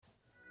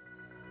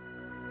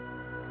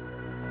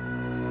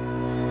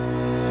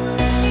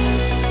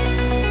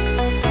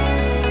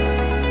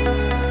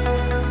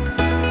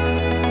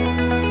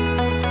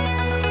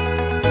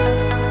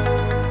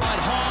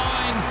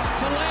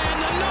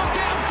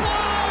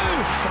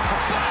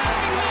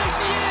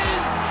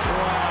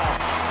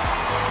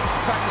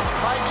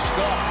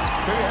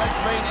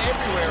been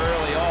everywhere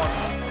early on.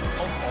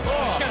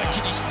 He's going to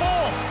kick his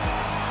fourth.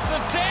 The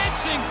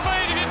dancing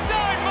feet, if you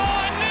don't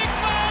mind, Nick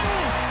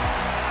Martin.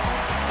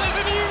 There's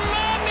a new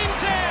Martin in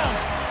town.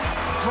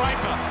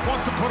 Draper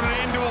wants to put an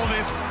end to all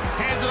this.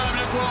 Hands it over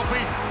to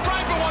Guelphy.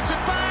 Draper wants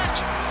it back.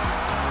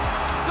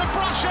 The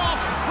brush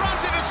off,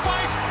 runs into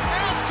space,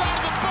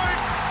 outside of the boot.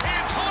 He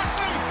enticed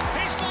him.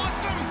 He's lost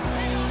him.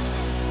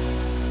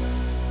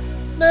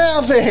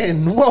 Now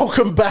then,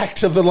 welcome back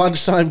to the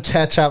Lunchtime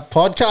Catch-Up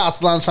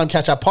Podcast. The Lunchtime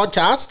Catch-Up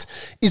Podcast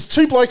is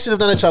two blokes that have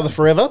known each other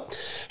forever,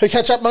 who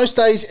catch up most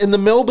days in the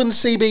Melbourne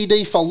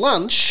CBD for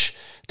lunch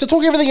to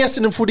talk everything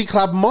Essendon Footy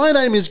Club. My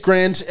name is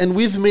Grant, and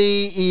with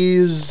me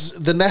is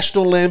the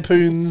National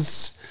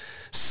Lampoon's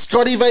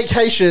Scotty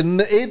Vacation.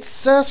 It's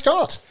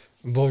Scott.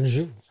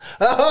 Bonjour.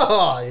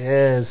 Oh,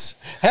 yes.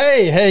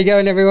 Hey, how you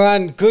going,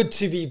 everyone? Good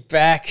to be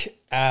back.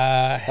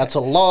 That's a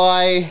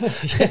lie.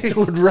 It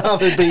would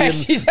rather be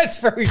Actually, that's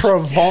very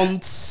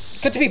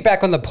Provence. good to be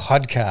back on the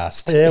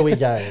podcast. There we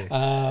go.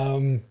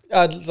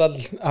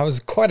 I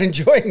was quite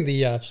enjoying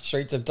the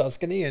streets of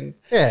Tuscany and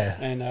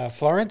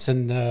Florence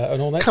and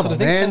all that Come sort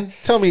on, of thing. man.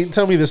 Tell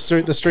me the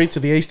streets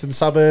of the eastern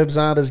suburbs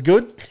aren't as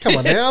good. Come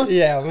on now.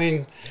 Yeah, I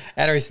mean,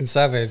 outer eastern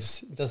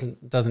suburbs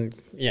doesn't.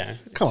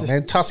 Come on,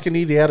 man.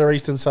 Tuscany, the outer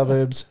eastern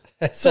suburbs.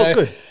 It's So, all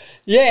good.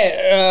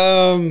 Yeah,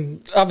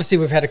 obviously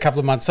we've had a couple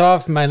of months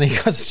off, mainly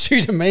because it's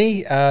due to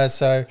me.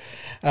 For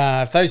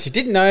those who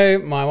didn't know,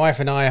 my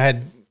wife and I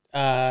had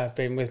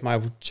been with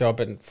my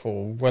job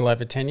for well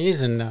over 10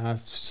 years and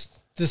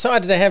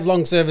decided to have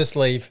long service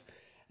leave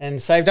and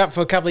saved up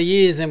for a couple of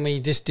years, and we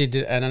just did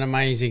an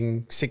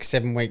amazing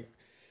 6-7 week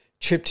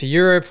trip to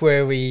Europe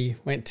where we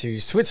went to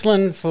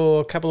Switzerland for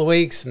a couple of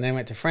weeks and then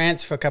went to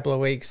France for a couple of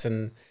weeks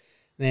and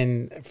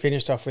then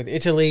finished off with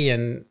Italy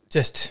and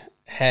just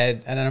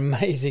had an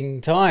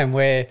amazing time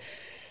where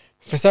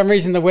for some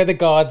reason the weather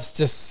gods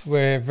just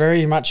were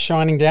very much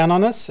shining down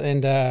on us,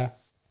 and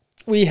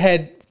we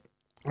had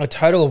a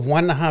total of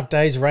 1.5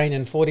 days rain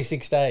in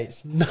 46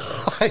 days.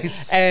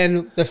 Nice.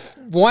 And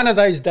one of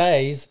those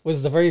days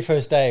was the very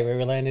first day where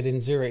we landed in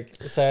Zurich.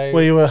 So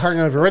Well, you were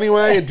hungover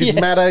anyway. It didn't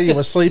Yes, matter. You just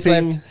were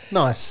sleeping. slept.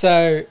 Nice.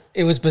 So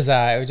it was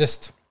bizarre. It was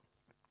just,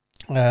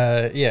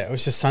 it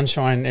was just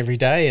sunshine every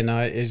day, and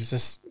it was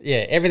just,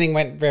 everything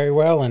went very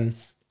well, and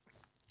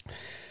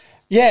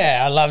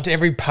I loved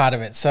every part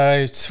of it.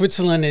 So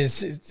Switzerland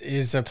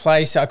is a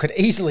place I could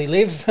easily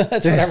live.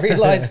 That's what I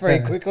realised very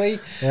quickly.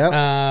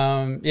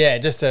 Yep.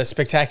 Just a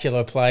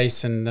spectacular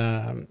place,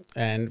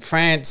 and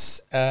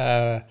France.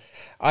 I've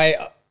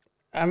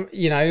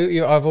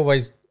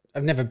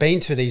never been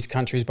to these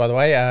countries, by the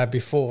way,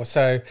 before.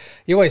 So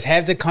you always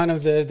have the kind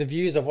of the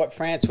views of what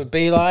France would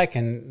be like,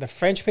 and the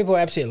French people were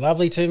absolutely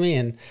lovely to me,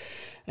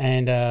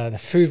 and the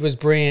food was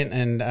brilliant,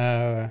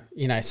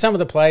 and some of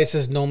the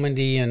places,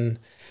 Normandy and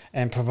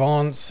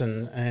Provence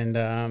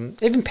and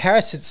even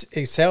Paris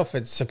itself,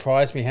 it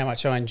surprised me how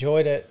much I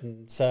enjoyed it.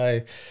 And so,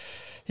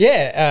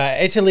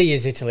 Italy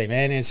is Italy,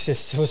 man. It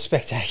was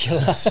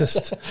spectacular. It's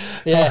just,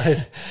 yeah.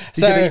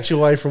 You can eat your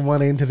way from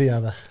one end to the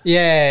other.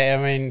 Yeah,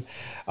 I mean,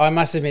 I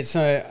must admit,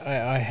 so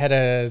I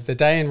had the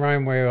day in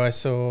Rome where I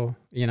saw,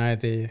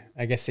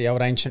 the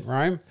old ancient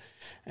Rome,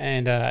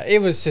 and it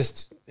was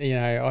just,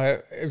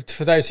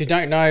 for those who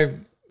don't know,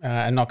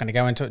 I'm not going to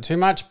go into it too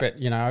much,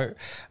 but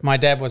my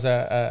dad was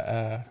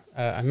a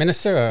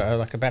minister,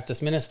 like a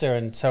Baptist minister,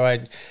 and so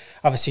I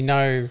obviously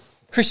know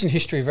Christian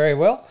history very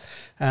well.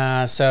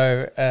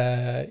 To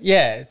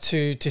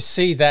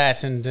see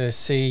that and to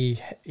see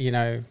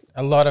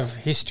a lot of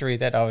history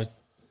that I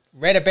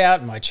read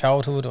about in my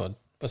childhood or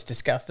was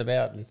discussed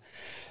about, and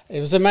it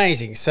was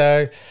amazing.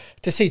 So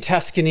to see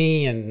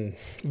Tuscany and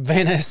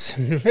Venice,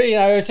 and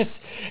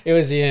it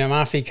was the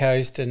Amalfi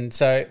Coast, and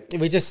so it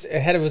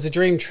was a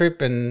dream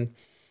trip, and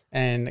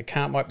it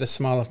can't wipe the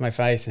smile off my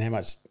face and how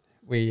much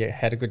we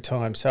had a good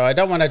time. So I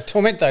don't want to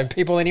torment those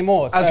people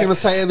anymore. I was going to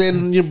say, and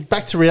then you're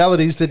back to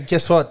realities that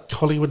guess what?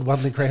 Collingwood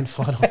won the grand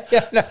final.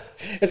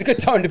 It's a good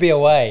time to be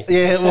away.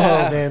 Yeah,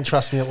 well, man,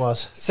 trust me, it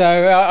was. So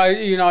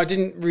I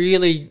didn't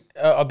really.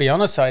 I'll be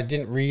honest, I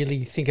didn't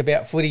really think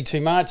about footy too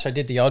much. I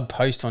did the odd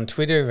post on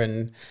Twitter,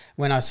 and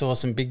when I saw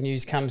some big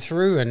news come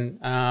through,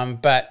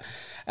 and but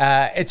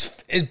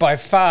it's by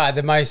far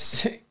the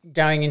most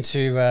going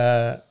into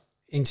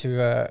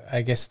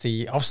I guess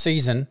the off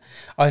season.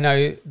 I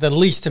know the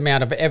least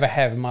amount I've ever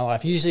have in my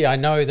life. Usually, I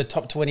know the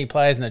top 20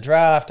 players in the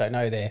draft. I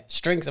know their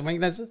strengths and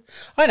weaknesses.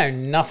 I know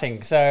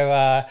nothing. So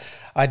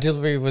I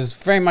was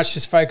very much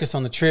just focused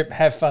on the trip,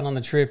 have fun on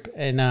the trip,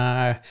 and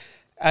I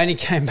only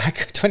came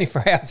back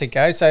 24 hours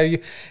ago. So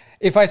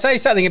if I say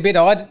something a bit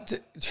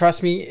odd,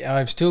 trust me,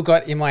 I've still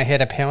got in my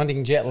head a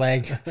pounding jet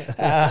lag,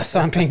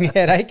 thumping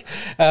headache,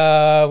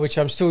 which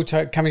I'm still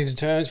coming to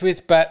terms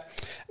with. But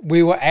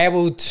we were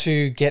able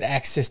to get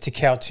access to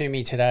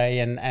Twomey today,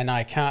 and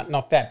I can't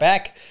knock that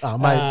back. Oh,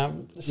 mate.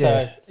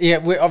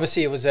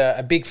 Obviously it was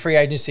a big free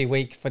agency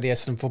week for the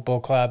Essendon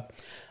Football Club.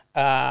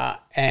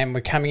 And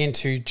we're coming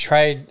into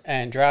trade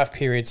and draft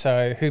period,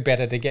 so who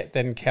better to get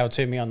than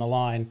Twomey on the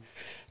line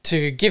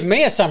to give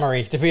me a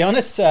summary, to be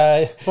honest.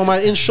 Well,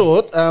 mate, in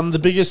short, the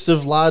biggest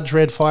of large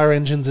red fire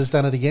engines has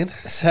done it again.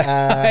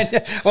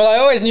 Well, I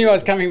always knew I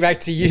was coming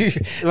back to you,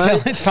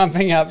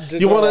 pumping up.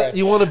 You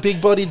want a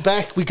big-bodied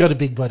back? We got a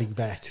big-bodied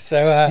back.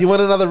 So you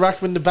want another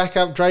ruckman to back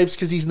up Drapes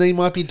because his knee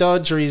might be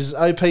dodged or his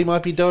OP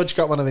might be dodged?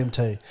 Got one of them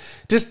too.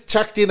 Just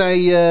chucked in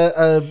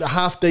a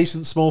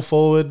half-decent small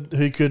forward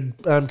who could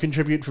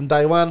contribute from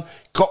day one.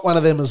 Got one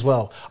of them as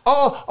well.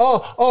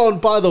 Oh,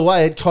 and by the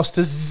way, it cost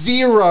us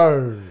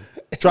 0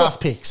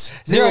 draft picks.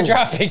 Zero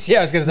draft picks, yeah,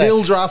 I was going to say.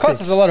 Nil draft picks.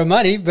 Cost us a lot of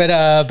money,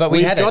 but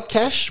we've got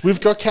cash. We've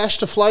got cash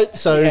to float,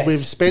 so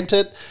we've spent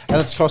it,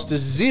 and it's cost us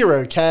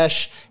 0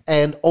 cash,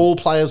 and all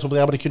players will be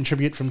able to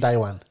contribute from day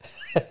one.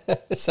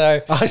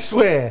 So I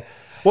swear.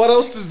 What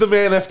else does the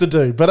man have to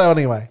do? But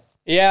anyway.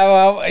 Yeah,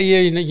 well,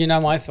 you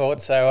know my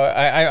thoughts, so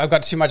I've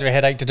got too much of a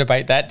headache to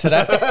debate that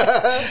today.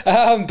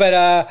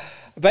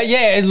 But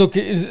yeah, look,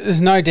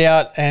 there's no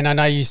doubt, and I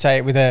know you say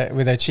it with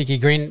a cheeky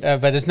grin,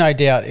 but there's no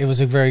doubt it was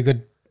a very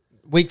good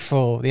week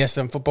for the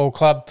Essendon Football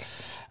Club.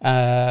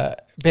 Ben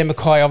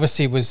McKay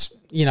obviously was,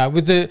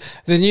 with the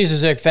news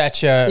of Zerk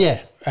Thatcher.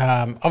 Yeah.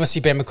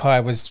 Obviously Ben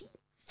McKay was,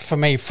 for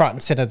me, front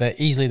and centre,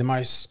 easily the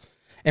most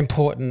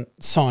important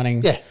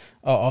signing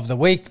of the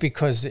week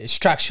because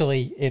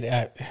structurally it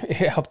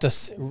helped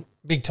us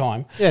big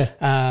time.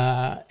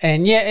 Yeah.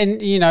 And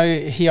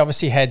he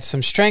obviously had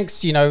some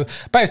strengths.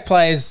 Both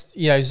players.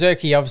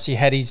 Zerky obviously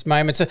had his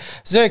moments.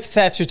 Zerk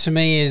Thatcher to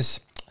me is,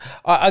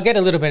 I get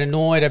a little bit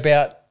annoyed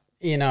about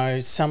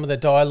some of the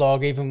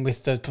dialogue, even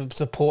with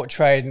the port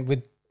trade, and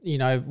with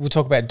we'll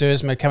talk about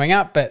Dersma coming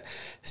up, but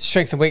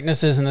strengths and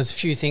weaknesses, and there's a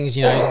few things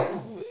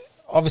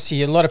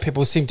obviously a lot of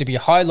people seem to be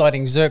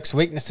highlighting Zerk's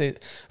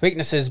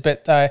weaknesses,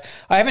 but I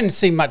haven't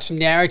seen much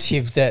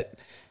narrative that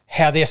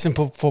how the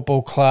Essendon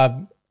Football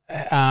Club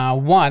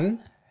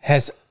one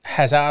has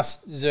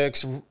asked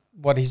Zerk's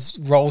what his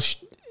role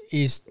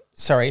is.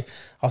 Sorry,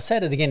 I'll say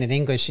it again in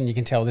English, and you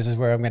can tell this is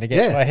where I'm going to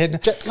get my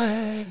head. Jet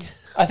lag.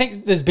 I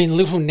think there's been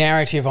little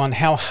narrative on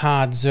how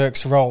hard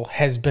Zerk's role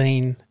has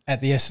been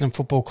at the Essendon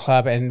Football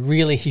Club, and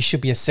really he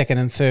should be a second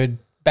and third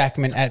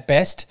backman at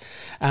best.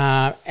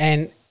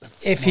 And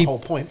that's the whole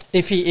point.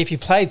 If he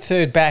played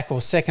third back or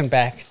second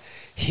back,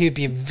 he would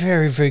be a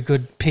very, very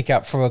good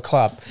pickup for a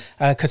club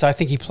because I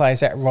think he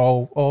plays that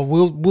role, or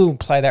will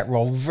play that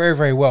role very,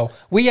 very well.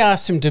 We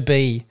asked him to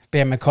be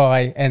Ben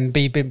McKay and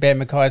be Ben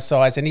McKay's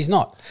size, and he's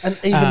not. And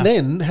even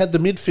then, had the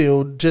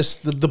midfield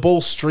just the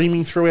ball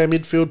streaming through our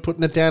midfield,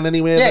 putting it down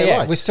anywhere they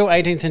like. We're still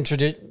 18th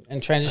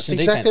in transition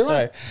defence.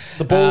 Right. So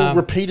the ball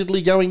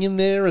repeatedly going in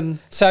there. And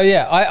so,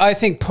 I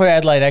think Port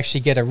Adelaide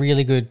actually get a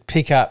really good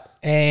pickup.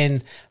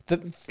 And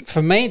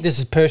for me, this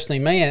is personally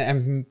me,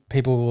 and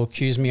people will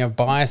accuse me of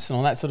bias and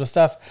all that sort of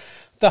stuff.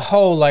 The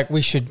whole,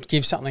 we should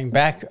give something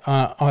back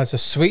as a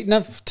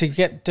sweetener to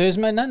get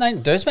Dersma. No,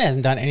 Dersma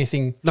hasn't done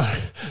anything. No.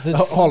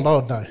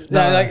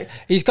 No.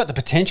 He's got the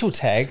potential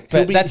tag,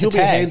 but he'll be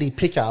a handy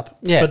pickup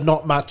for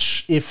not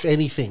much, if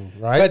anything,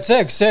 right? But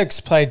Zerk's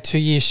played 2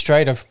 years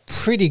straight of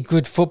pretty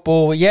good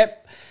football. Yep.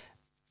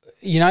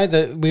 We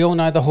all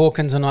know the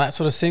Hawkins and all that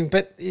sort of thing,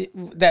 but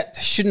that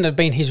shouldn't have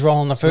been his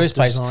role in the first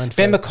place.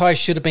 Ben McKay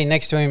should have been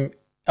next to him,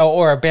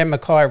 or a Ben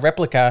McKay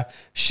replica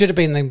should have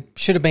been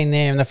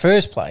there in the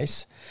first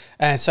place.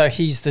 And so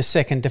he's the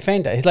second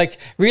defender. He's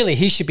really,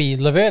 he should be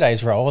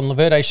Laverde's role, and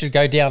Laverde should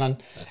go down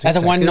as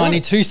a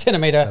 192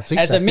 centimetre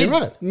as a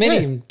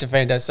medium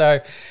defender. So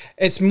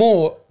it's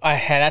more,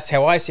 that's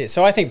how I see it.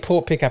 So I think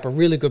Port pick up a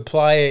really good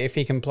player if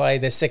he can play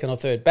their second or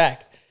third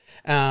back.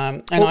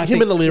 And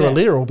him and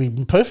Alira will be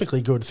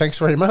perfectly good. Thanks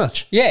very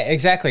much. Yeah,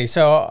 exactly.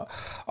 So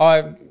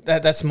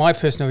that's my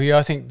personal view.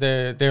 I think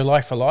they're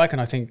like for like,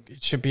 and I think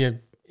it should be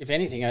if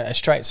anything, a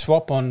straight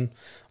swap on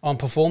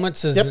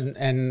performances. Yep.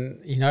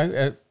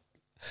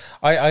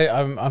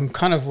 I'm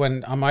kind of,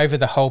 when I'm over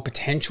the whole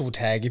potential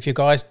tag. If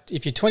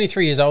you're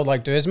 23 years old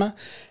like Dersma,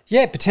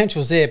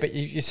 potential's there, but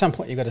at some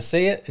point you've got to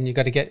see it, and you've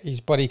got to get his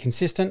body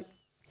consistent.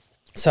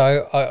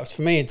 So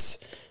for me, it's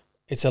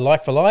a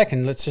like for like,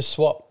 and let's just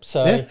swap.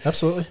 So yeah,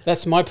 absolutely.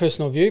 That's my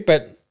personal view,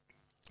 but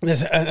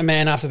there's a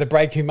man after the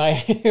break who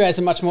has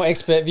a much more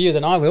expert view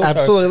than I will.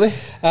 Absolutely.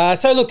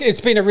 So look,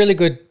 it's been a really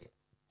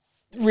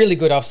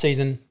good off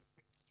season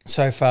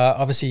so far.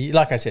 Obviously,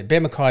 like I said,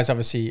 Ben McKay is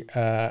obviously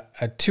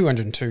a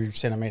 202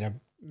 centimetre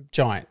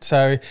giant.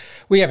 So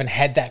we haven't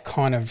had that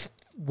kind of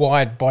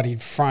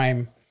wide-bodied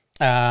frame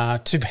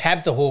to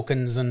have the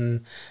Hawkins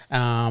and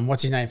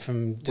what's his name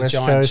from the West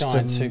Giants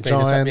Coast who beat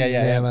us up.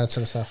 Yeah, that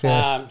sort of stuff.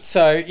 Yeah.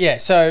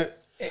 So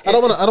I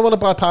don't want to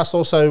bypass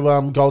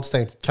also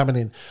Goldstein coming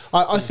in.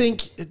 I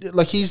think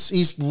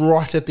he's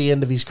right at the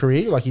end of his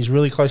career. He's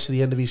really close to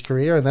the end of his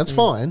career, and that's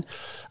fine.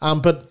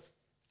 But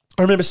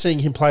I remember seeing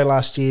him play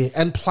last year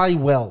and play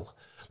well.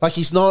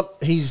 He's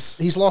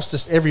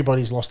lost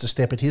everybody's lost a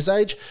step at his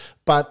age,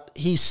 but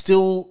he's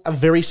still a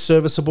very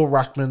serviceable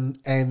ruckman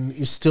and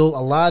is still a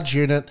large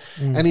unit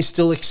and is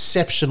still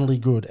exceptionally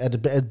good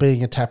at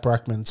being a tap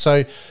ruckman.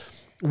 So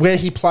where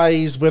he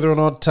plays, whether or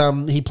not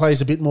he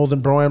plays a bit more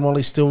than Brian while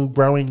he's still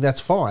growing,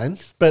 that's fine.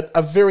 But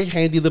a very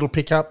handy little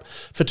pickup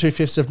for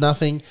 2/5 of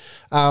nothing.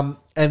 And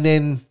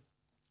then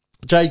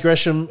Jade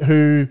Gresham,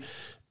 who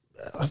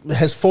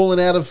has fallen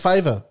out of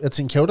favour at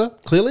St Kilda,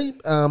 clearly,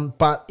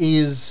 but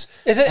is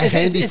a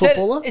handy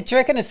footballer. Do you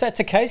reckon that's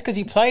the case? Because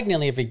he played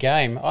nearly every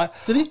game.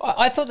 Did he?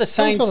 I thought the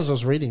Saints... I thought I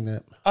was reading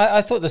that.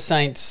 I thought the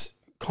Saints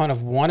kind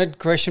of wanted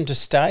Gresham to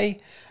stay.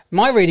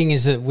 My reading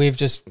is that we've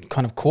just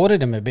kind of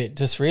courted him a bit,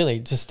 just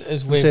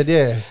as we've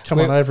said, come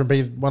on over and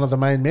be one of the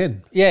main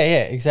men.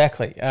 Yeah,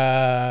 exactly.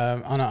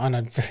 On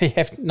a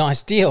very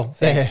nice deal.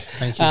 Thanks. Yeah,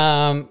 thank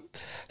you.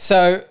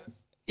 So,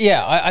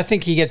 yeah, I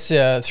think he gets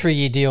a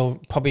 3-year deal,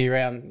 probably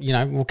around,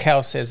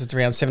 Cal says it's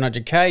around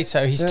 $700K,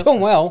 so he's doing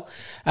well.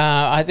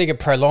 I think it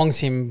prolongs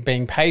him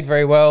being paid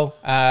very well.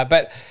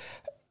 But,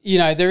 he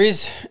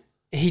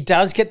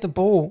does get the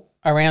ball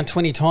around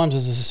 20 times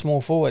as a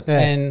small forward,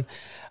 and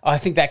I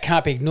think that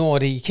can't be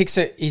ignored. He kicks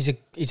it. He's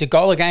a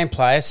goal a game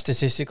player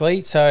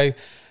statistically. So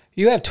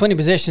you have 20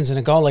 possessions in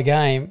a goal a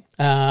game.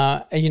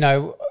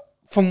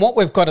 From what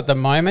we've got at the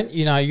moment,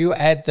 you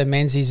add the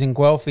Menzies and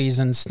Guelphys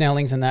and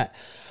Snellings and that.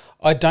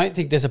 I don't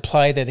think there's a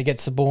player that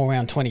gets the ball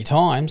around 20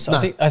 times.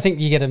 No. I think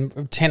you get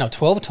him 10 or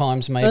 12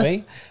 times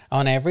maybe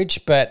on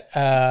average. But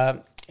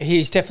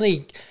he's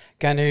definitely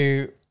going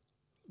to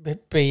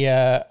be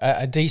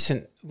a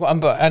decent,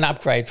 an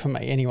upgrade for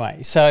me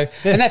anyway. So,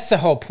 and that's the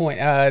whole point.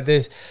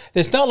 There's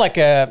not like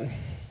a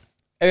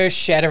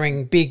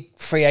earth-shattering big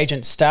free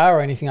agent star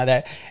or anything like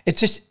that.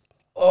 It's just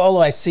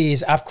all I see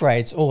is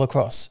upgrades all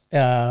across.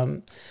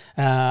 And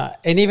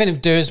even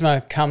if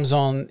Dersma comes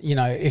on,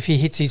 if he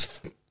hits his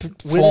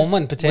form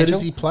and potential, where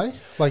does he play?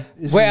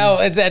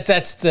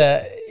 That's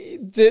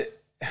the.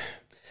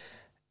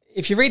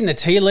 If you're reading the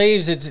tea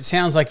leaves, it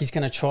sounds like he's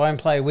going to try and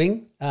play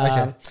wing.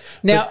 Okay.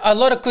 Now, a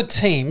lot of good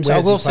teams, I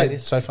will say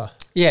this. So far?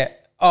 Yeah.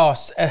 Oh,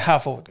 a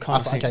half forward kind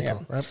of thing. Okay,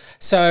 cool. Right.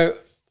 So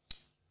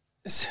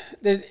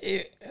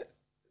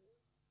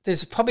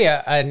there's probably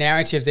a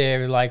narrative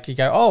there, like you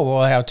go, oh,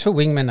 well, our two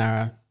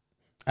wingmen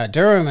are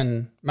Durham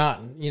and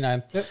Martin,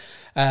 Yep.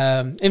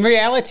 In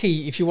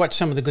reality, if you watch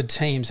some of the good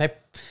teams, they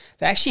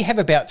actually have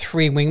about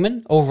 3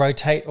 wingmen, all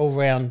rotate, all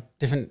round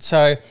different.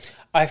 So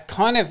I've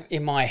kind of,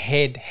 in my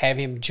head, have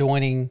him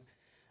joining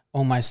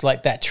almost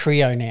like that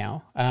trio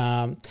now.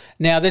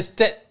 Now,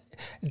 that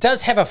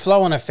does have a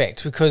flow-on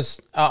effect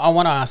because I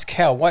want to ask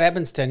Cal, what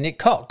happens to Nick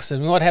Cox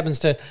and what happens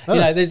to,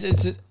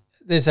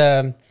 there's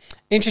a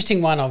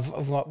interesting one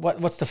of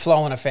what's the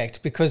flow-on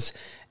effect, because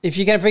if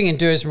you're going to bring in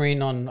Dersma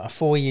in on a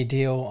 4-year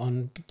deal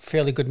on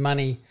fairly good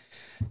money,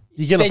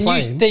 you're going to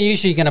play him. They're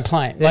usually going to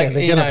play him. Yeah,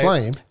 they're going to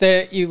play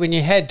him. When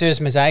you had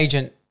Dersma's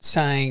agent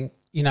saying,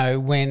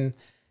 when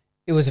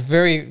it was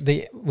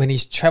when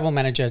his travel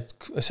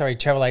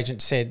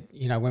agent said,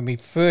 when we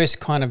first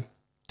kind of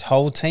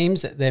told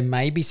teams that there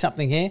may be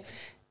something here,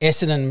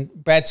 Essendon,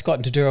 Brad Scott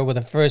and Tadura were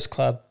the first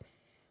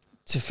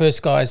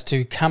guys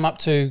to come up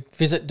to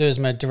visit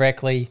Dersma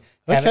directly,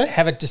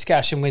 have a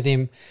discussion with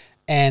him,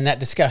 and that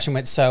discussion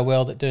went so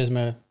well that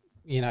Dersma,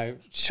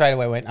 straight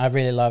away went, I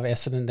really love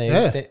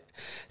Essendon.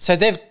 So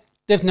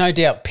they've no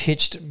doubt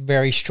pitched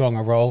very strong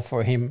a role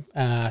for him.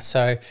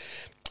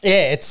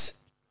 It's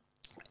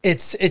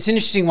an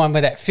interesting one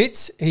where that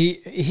fits.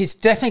 He's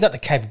definitely got the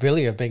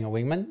capability of being a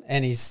wingman,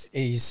 and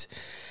he's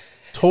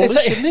tallish,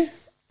 isn't he?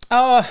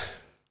 I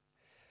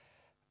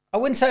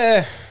wouldn't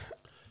say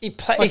he can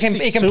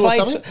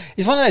play.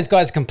 He's one of those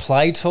guys who can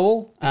play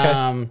tall.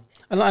 Okay.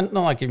 Not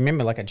like you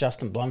remember like a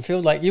Justin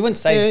Blumfield. Like you wouldn't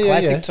say he's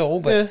classic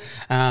tall, but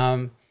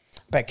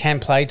can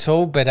play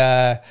tall. But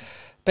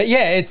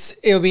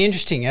it'll be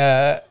interesting.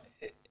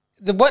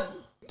 What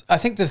I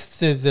think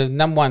the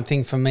number one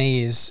thing for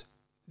me is,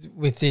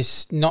 with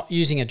this not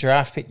using a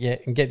draft pick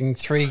yet and getting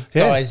 3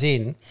 guys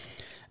in,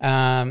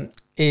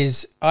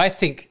 is I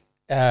think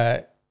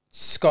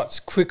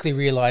Scott's quickly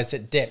realised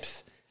that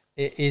depth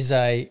is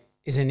an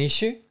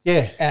issue.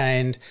 Yeah.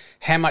 And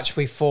how much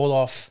we fall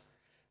off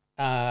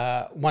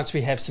once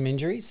we have some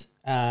injuries.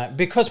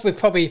 Because we're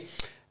probably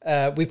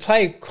we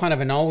play kind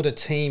of an older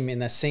team in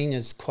the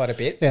seniors quite a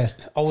bit. Yeah.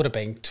 Older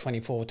being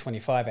 24,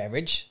 25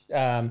 average.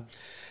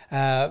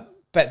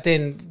 But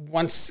then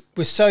once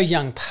we're so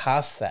young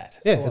past that.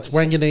 Yeah, it's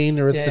Wanganeen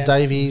or it's the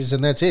Davies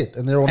and that's it.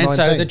 And they're all 19.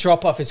 And so the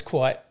drop-off is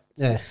quite...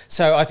 Yeah.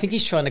 So I think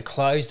he's trying to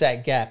close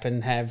that gap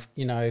and have,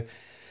 a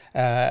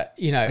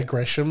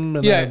Gresham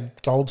and a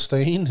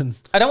Goldstein. And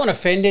I don't want to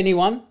offend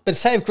anyone, but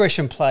say if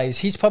Gresham plays,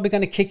 he's probably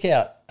going to kick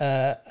out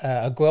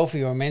a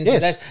Guelphy or a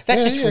Menzies. Yes.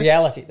 That's just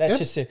reality. That's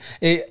just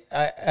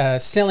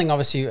Snelling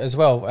obviously as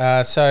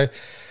well. So...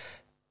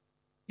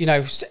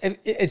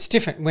 it's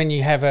different when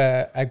you have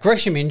a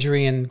Gresham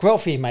injury and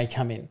Guelphy may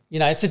come in.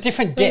 It's a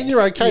different depth. And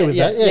you're okay with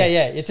that,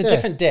 yeah. It's a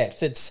different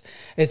depth. It's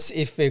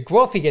if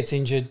Guelphy gets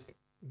injured,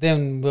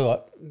 then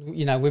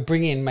we're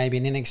bringing in maybe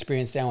an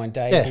inexperienced Alan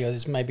Davey or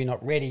is maybe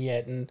not ready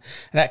yet and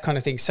that kind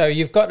of thing. So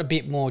you've got a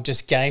bit more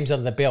just games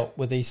under the belt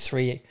with these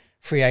 3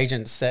 free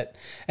agents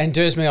and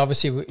Dersma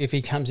obviously if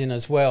he comes in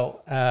as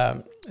well.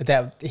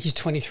 that he's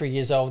 23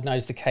 years old,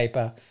 knows the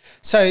caper.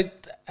 So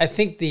I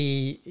think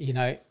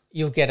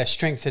you'll get a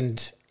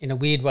strengthened, in a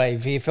weird way,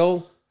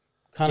 VFL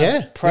kind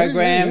of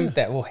program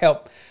that will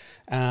help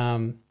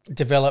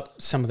develop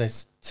some of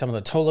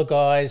the taller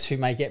guys who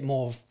may get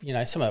more,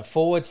 some of the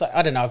forwards. Like,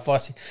 I don't know if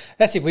Vossi.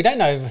 That's it. We don't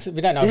know. If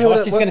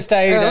Vossi's going to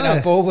stay. We don't know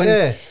if Baldwin.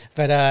 Yeah.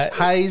 But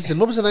Hayes, and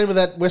what was the name of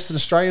that Western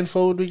Australian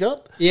forward we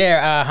got?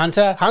 Yeah,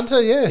 Hunter.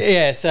 Hunter, yeah.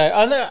 Yeah. So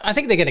I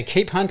think they're going to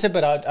keep Hunter,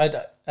 but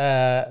I'd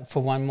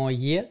for one more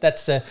year.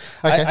 That's the.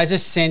 Okay. I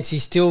just sense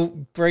he's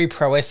still very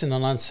pro-Western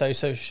on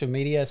social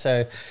media.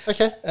 So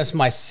that's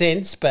my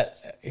sense,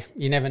 but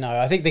you never know.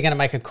 I think they're going to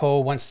make a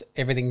call once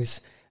everything's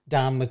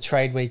done with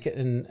trade week,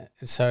 and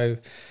so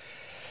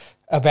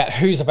about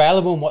who's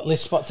available and what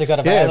list spots they got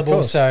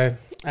available. So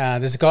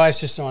there's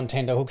guys just on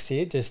tender hooks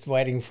here, just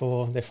waiting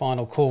for their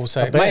final call.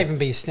 So it may even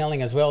be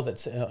Snelling as well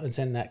that's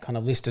in that kind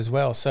of list as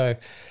well. So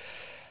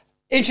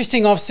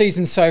interesting off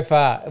season so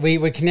far.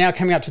 We're now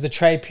coming up to the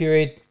trade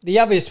period. The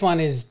obvious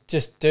one is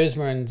just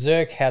Dersma and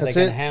Zerk, how they're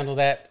going to handle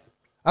that.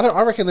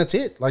 I reckon that's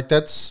it. I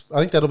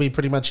think that'll be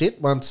pretty much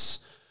it once.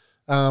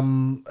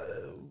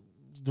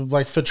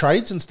 Like for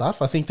trades and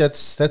stuff, I think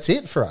that's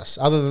it for us,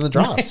 other than the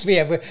draft.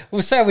 Yeah,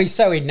 we'll say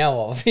we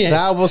know of. Yes.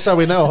 No, we'll say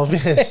we know of.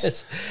 Yes.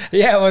 Yes.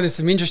 Yeah. Well, there's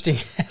some interesting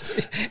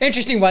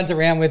ones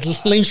around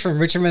with Lynch from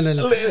Richmond, and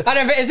I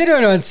don't know. Has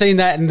anyone seen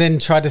that and then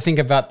tried to think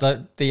about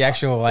the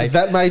actual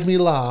that made me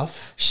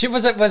laugh.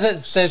 Was it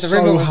the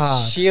rumor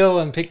was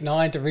Shield and pick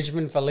 9 to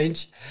Richmond for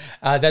Lynch?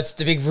 That's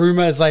the big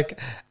rumor. It's like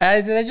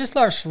they just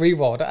lost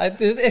Rewald.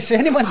 If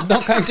anyone's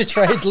not going to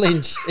trade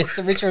Lynch, it's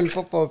the Richmond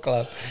Football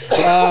Club.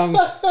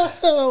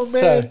 Oh,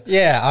 man. So,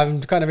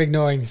 I'm kind of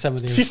ignoring some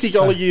of the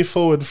 $50 a year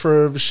forward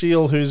for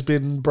Shield, who's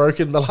been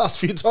broken the last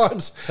few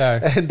times. So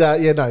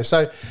that's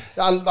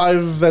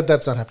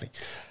not happening.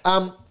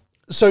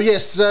 So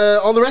yes,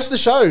 on the rest of the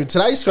show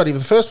today, Scotty, the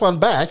first one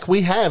back,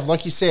 we have,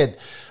 like you said,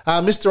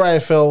 Mr.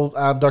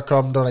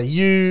 AFL.com.au,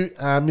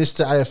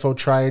 Mr. AFL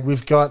Trade.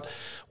 We've got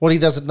what he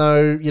doesn't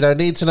know,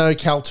 need to know,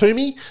 Cal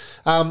Twomey.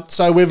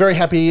 So we're very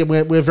happy and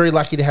we're very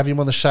lucky to have him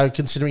on the show,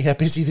 considering how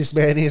busy this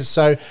man is.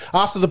 So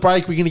after the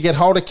break, we're going to get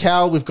hold of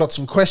Cal. We've got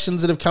some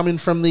questions that have come in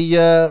from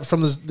the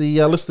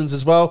listeners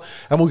as well,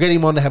 and we'll get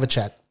him on to have a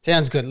chat.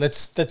 Sounds good.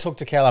 Let's talk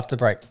to Cal after the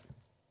break.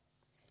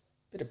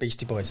 Bit of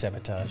Beastie Boys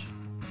sabotage.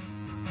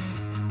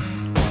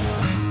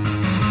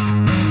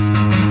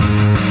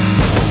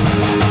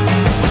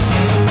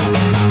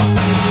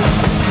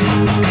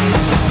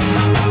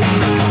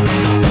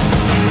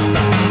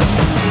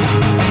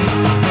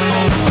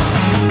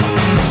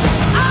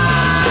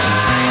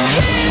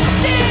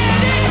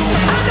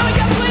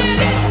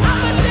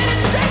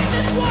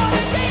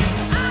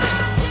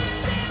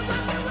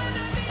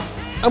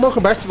 And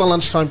welcome back to the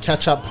Lunchtime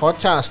Catch-Up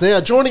Podcast.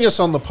 Now, joining us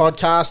on the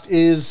podcast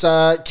is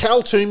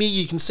Cal Twomey.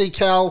 You can see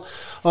Cal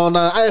on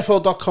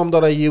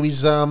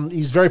afl.com.au.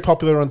 He's very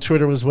popular on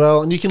Twitter as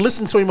well. And you can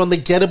listen to him on the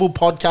Gettable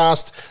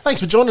podcast.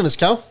 Thanks for joining us,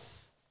 Cal.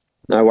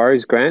 No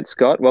worries, Grant.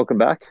 Scott, welcome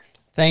back.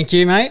 Thank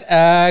you, mate.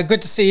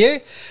 Good to see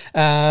you.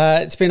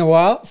 It's been a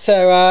while.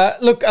 So,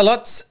 look, a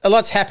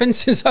lot's happened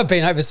since I've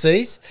been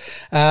overseas.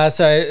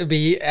 So it'd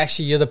be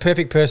actually, you're the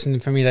perfect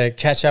person for me to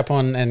catch up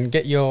on and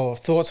get your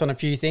thoughts on a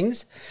few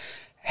things.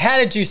 How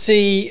did you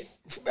see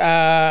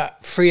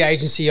free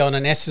agency on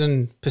an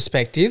Essendon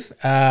perspective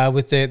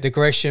with the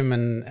Gresham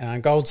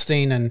and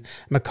Goldstein and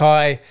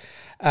Mackay?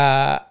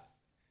 My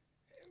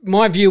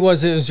view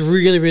was it was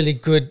really, really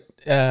good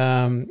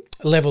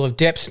level of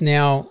depth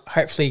now.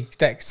 Hopefully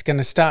that's going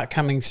to start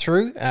coming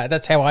through.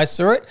 That's how I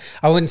saw it.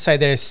 I wouldn't say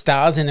they're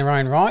stars in their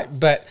own right,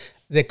 but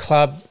the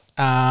club,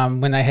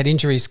 when they had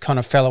injuries, kind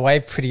of fell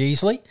away pretty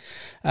easily.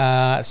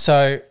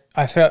 So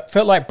I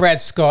felt like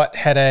Brad Scott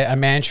had a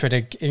mantra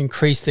to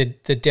increase the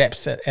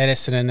depth at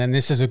Essendon, and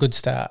this is a good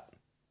start.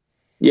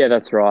 Yeah,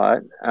 that's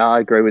right. I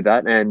agree with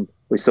that. And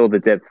we saw the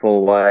depth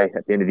fall away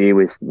at the end of the year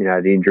with,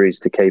 the injuries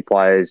to key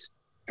players.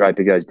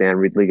 Draper goes down,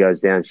 Ridley goes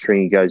down,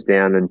 Stringy goes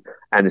down,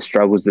 and the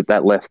struggles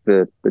that left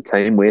the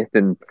team with.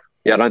 And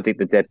I don't think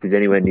the depth is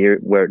anywhere near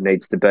where it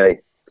needs to be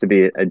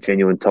a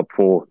genuine top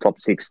 4,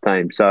 top 6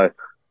 team. So,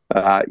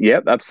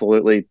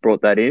 absolutely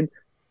brought that in.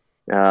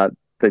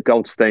 The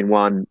Goldstein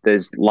one,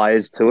 there's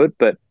layers to it,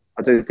 but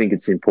I do think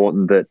it's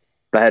important that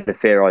they had a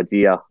fair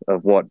idea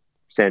of what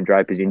Sam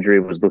Draper's injury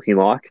was looking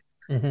like,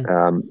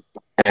 and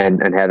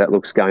how that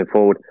looks going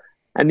forward.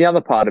 And the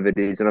other part of it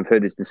is, and I've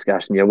heard this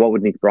discussion, what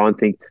would Nick Bryan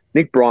think?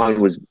 Nick Bryan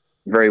was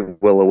very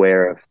well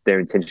aware of their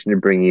intention to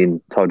bring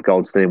in Todd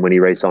Goldstein when he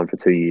re-signed for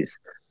 2 years,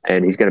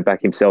 and he's going to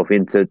back himself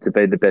in to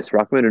be the best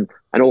ruckman,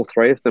 and all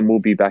three of them will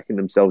be backing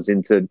themselves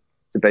in to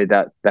be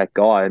that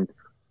guy. And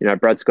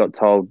Brad Scott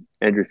told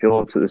Andrew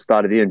Phillips at the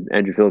start of the year, and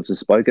Andrew Phillips has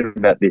spoken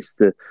about this,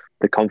 the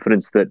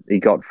confidence that he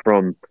got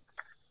from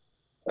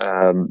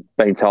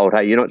being told,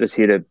 hey, you're not just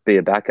here to be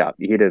a backup,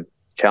 you're here to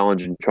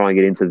challenge and try and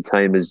get into the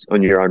team as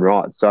on your own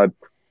right. So,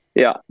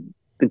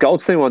 the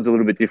Goldstein one's a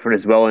little bit different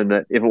as well, in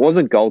that if it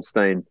wasn't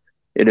Goldstein,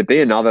 it'd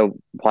be another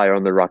player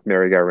on the ruck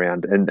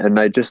merry-go-round, and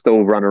they just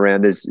all run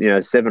around. There's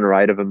 7 or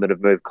 8 of them that have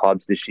moved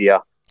clubs this year.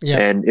 Yeah.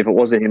 And if it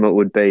wasn't him, it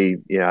would be,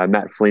 a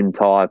Matt Flynn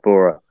type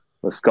or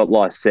a Scott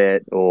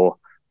Lysette or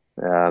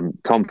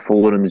Tom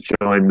Fullerton's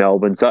joined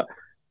Melbourne. So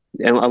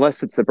and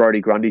unless it's the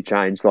Brodie Grundy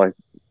change,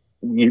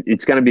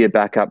 it's going to be a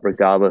backup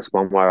regardless,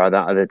 one way or other,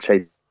 at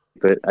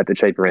the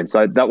cheaper end.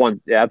 So that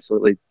one, yeah,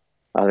 absolutely,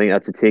 I think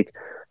that's a tick.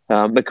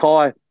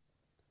 Mackay,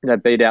 they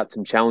beat out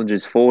some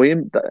challenges for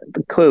him.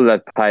 Clearly,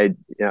 they've paid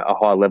a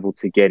high level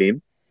to get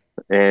him,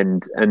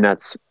 and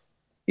that's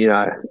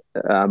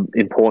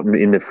important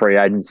in the free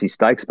agency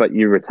stakes. But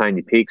you retain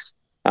your picks,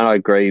 and I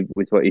agree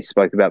with what you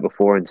spoke about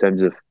before in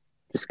terms of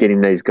just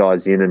getting these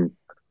guys in and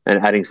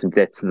adding some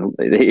depth.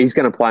 He's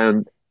going to play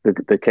on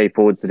the key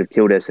forwards that have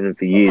killed Essendon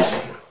for years,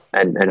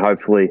 and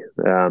hopefully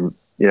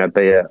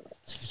be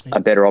a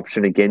better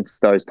option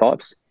against those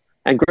types.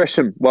 And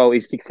Gresham, well,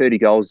 he's kicked 30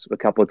 goals a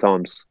couple of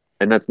times,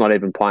 and that's not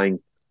even playing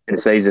in a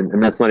season,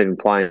 and that's not even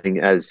playing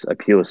as a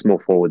pure small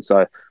forward.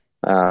 So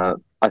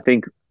I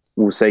think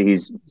we'll see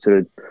his sort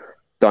of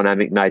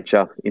dynamic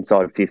nature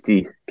inside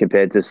 50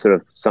 compared to sort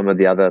of some of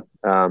the other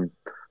sort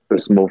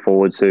of small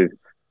forwards who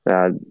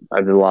over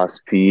the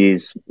last few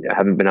years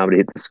haven't been able to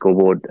hit the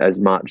scoreboard as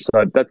much.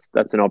 So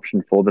that's an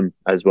option for them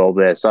as well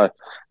there. So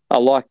I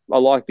like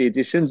the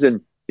additions,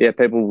 and yeah,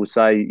 people will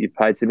say you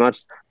paid too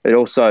much. But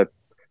also,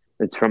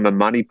 it's from a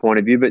money point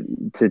of view, but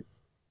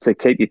to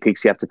keep your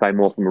picks, you have to pay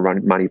more from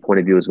a money point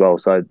of view as well.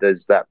 So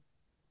there's that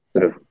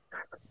sort of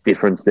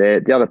difference there.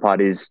 The other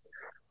part is,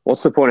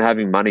 what's the point of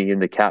having money in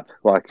the cap?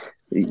 Like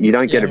you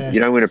don't you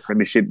don't win a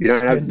premiership. You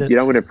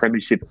don't win a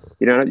premiership.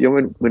 You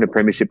don't win a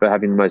premiership by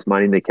having the most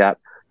money in the cap.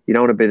 You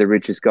don't want to be the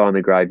richest guy in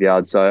the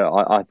graveyard. So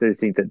I do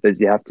think that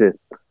you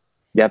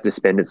have to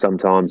spend it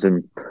sometimes,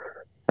 and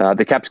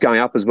the cap's going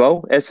up as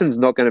well. Essendon's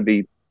not going to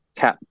be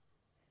cap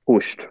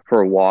pushed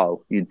for a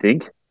while, you'd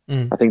think.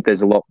 I think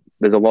there's a lot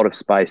of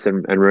space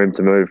and room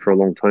to move for a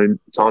long time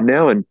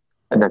now, and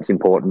that's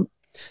important.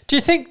 Do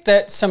you think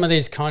that some of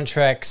these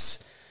contracts,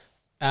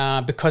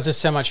 because there's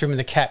so much room in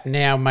the cap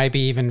now, maybe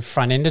even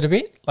front-ended a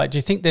bit? Like, do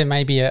you think there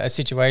may be a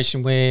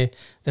situation where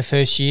the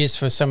first years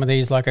for some of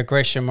these, like a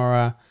Gresham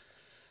or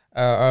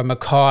a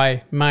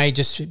Mackay, may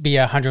just be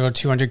 100 or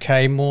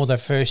 200K more the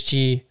first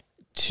year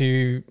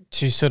to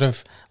sort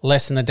of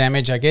lessen the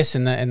damage, I guess,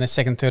 in the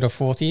second, third or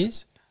fourth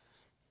years?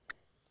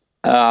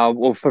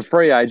 Well, for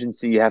free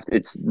agency,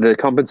 it's the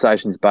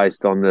compensation's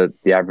based on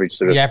the average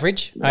sort of. The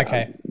average?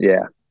 Okay.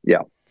 Yeah.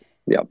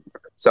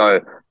 So,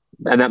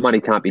 and that money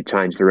can't be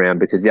changed around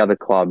because the other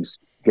clubs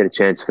get a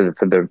chance for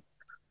the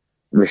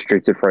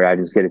restricted free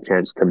agents get a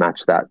chance to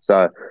match that.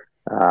 So,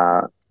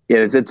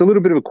 it's a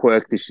little bit of a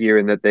quirk this year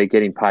in that they're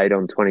getting paid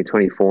on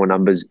 2024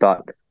 numbers,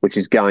 which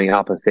is going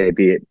up a fair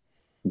bit.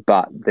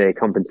 But their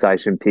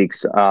compensation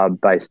picks are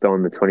based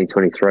on the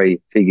 2023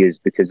 figures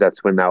because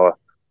that's when they were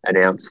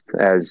announced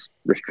as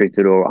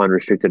restricted or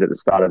unrestricted at the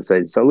start of the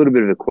season. So a little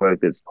bit of a quirk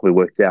that's probably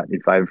worked out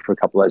in favour for a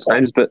couple of those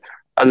teams. But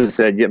as I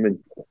said, you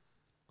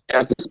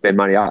have to spend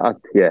money. I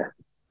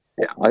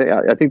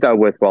think they're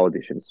worthwhile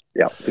additions.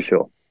 Yeah, for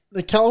sure.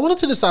 Cal, I wanted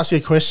to just ask you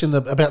a question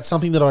about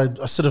something that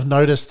I sort of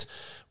noticed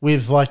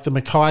with like the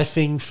Mackay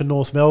thing for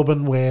North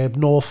Melbourne, where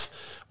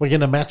North were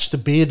going to match the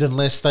bid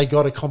unless they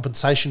got a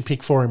compensation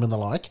pick for him and the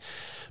like.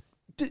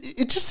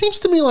 It just seems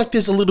to me like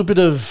there's a little bit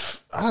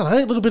of,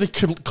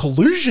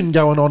 collusion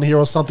going on here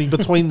or something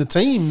between the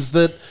teams,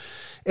 that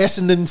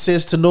Essendon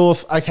says to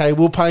North, okay,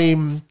 we'll pay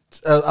him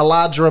a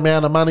larger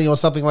amount of money or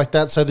something like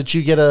that so that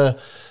you get a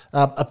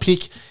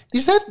pick.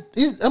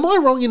 Am I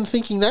wrong in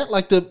thinking that?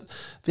 Like the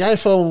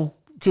AFL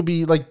could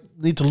be like,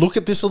 need to look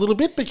at this a little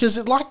bit, because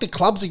it like the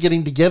clubs are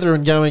getting together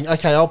and going,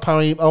 okay, I'll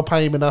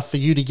pay him enough for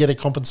you to get a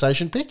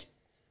compensation pick.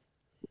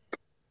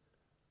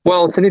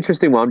 Well, it's an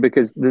interesting one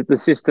because the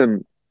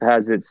system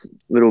has its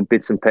little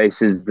bits and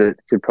pieces that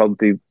could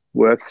probably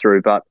work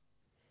through, but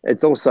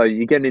it's also,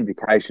 you get an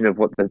indication of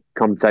what the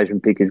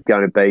compensation pick is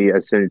going to be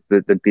as soon as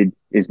the bid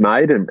is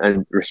made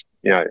and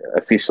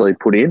officially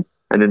put in,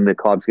 and then the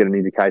clubs get an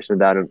indication of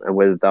that and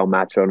whether they'll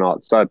match or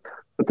not. So,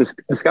 but this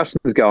discussion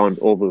is going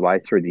all the way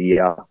through the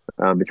year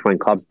between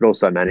clubs, but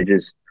also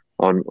managers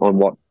on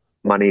what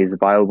money is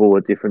available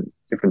at different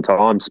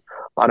times.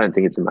 I don't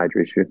think it's a major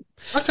issue.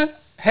 Okay.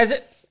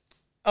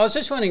 I was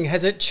just wondering,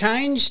 has it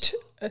changed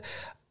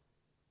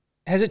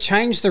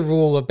the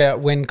rule about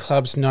when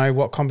clubs know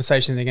what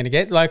compensation they're going to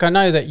get? Like, I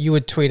know that you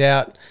would tweet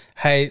out,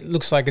 hey,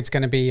 looks like it's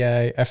going to be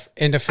a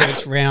end of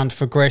first round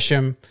for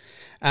Gresham.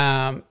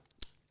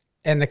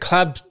 And the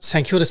club,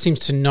 St Kilda, seems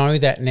to know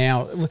that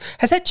now.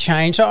 Has that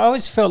changed? I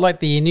always felt like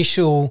the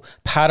initial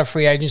part of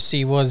free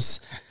agency was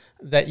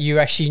that you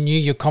actually knew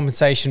your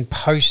compensation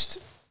post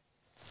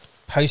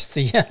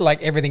the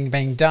like everything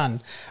being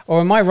done.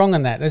 Or am I wrong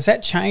on that? Has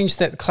that changed,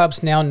 that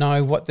clubs now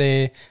know what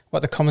the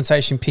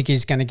compensation pick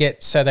is going to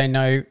get, so they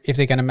know if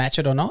they're going to match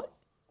it or not?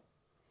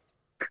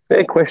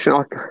 Fair question.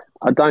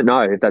 I don't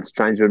know if that's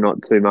changed or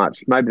not too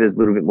much. Maybe there's a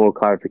little bit more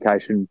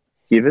clarification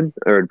given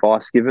or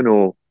advice given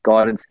or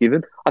guidance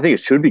given. I think it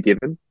should be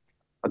given.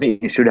 I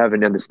think you should have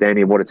an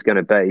understanding of what it's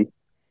going to be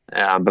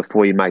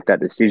before you make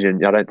that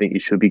decision. I don't think you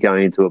should be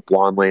going into it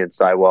blindly and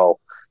say, well,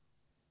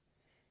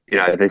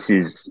 this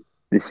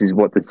is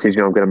what the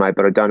decision I'm going to make,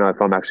 but I don't know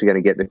if I'm actually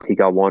going to get the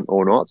pick I want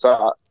or not.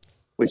 So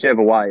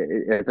whichever way,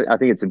 I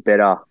think it's a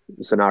better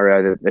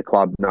scenario that the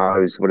club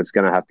knows what it's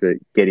going to have to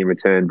get in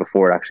return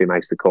before it actually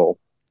makes the call.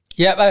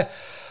 Yeah,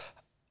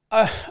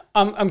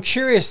 I'm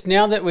curious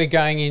now that we're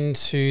going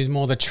into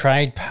more the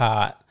trade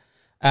part.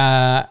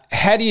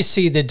 How do you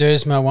see the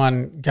Dersma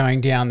one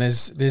going down?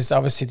 There's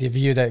obviously the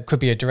view that it could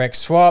be a direct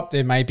swap.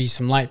 There may be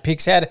some late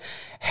picks.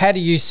 How do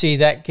you see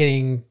that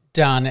getting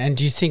done? And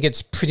do you think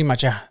it's pretty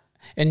much a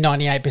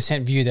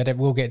 98% view that it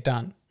will get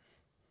done?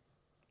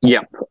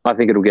 Yep, I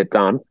think it'll get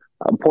done.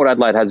 Port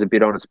Adelaide has a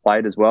bit on its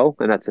plate as well,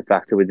 and that's a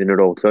factor within it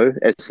all too.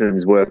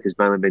 Essendon's work has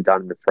mainly been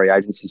done in the free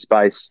agency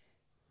space.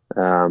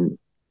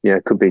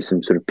 It could be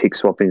some sort of pick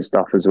swapping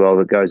stuff as well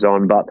that goes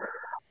on. But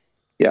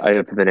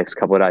yeah, for the next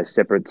couple of days,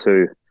 separate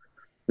to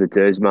the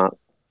Dersma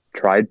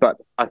trade. But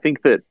I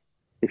think that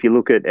if you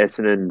look at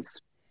Essendon's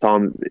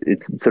time,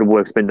 it's sort of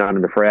work's been done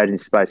in the free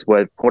agency space,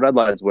 where Port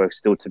Adelaide's work's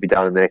still to be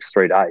done in the next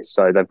 3 days.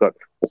 So they've got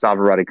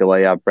Sava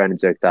Radaglia, Brandon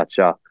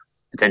Zerk-Thatcher,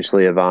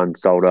 potentially Ivan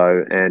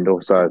Soldo, and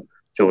also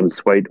Jordan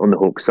Sweet on the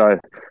hook. So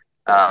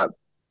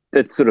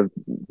it's sort of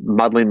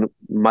muddying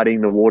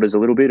the waters a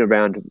little bit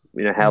around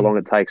how long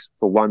it takes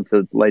for one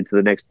to lead to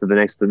the next, to the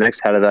next, to the next.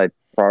 How do they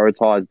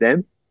prioritise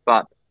them?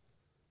 But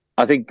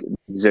I think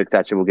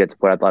Zerk-Thatcher will get to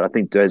Port Adelaide. I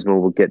think Dersma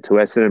will get to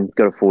Essendon.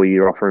 Got a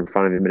 4-year offer in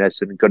front of him at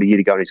Essendon. Got a year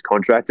to go on his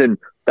contract, and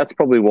that's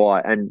probably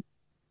why. And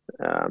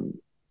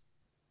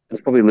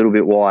that's probably a little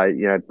bit why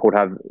Port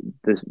have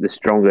the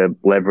stronger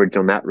leverage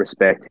on that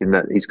respect, in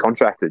that he's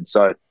contracted.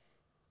 So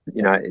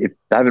if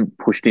they haven't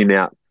pushed him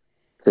out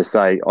to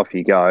say off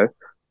you go,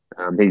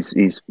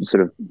 he's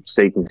sort of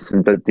seeking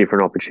some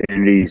different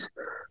opportunities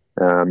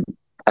at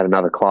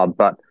another club.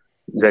 But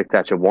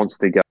Zerk-Thatcher wants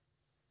to go.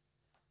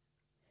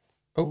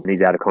 And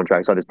he's out of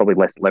contract, so there's probably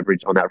less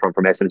leverage on that front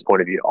from Essendon's point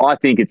of view. I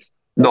think it's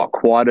not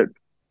quite a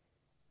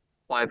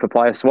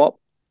player-for-player swap.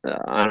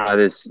 I know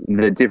there's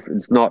the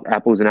difference. It's not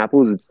apples and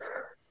apples. It's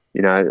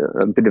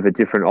a bit of a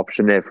different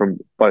option there from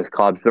both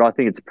clubs. But I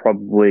think it's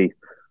probably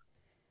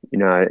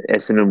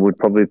Essendon would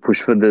probably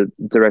push for the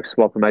direct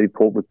swap, and maybe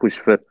Port would push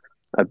for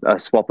a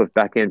swap of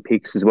back end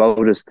picks as well,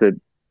 just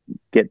to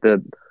get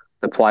the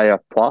player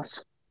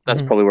plus.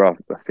 That's probably where I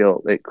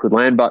feel it could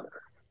land. But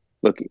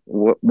look,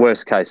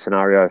 worst case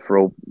scenario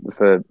for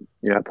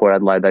Port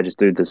Adelaide, they just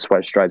do the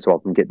straight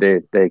swap and get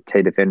their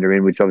key defender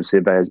in, which obviously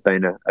has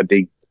been a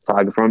big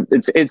target from.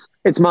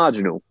 It's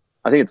marginal.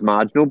 I think it's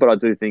marginal, but I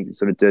do think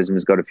sort of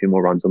Dersma's got a few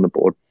more runs on the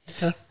board.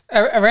 Okay.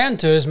 Around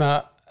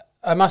Dersma,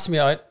 I must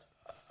admit,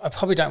 I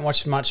probably don't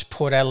watch much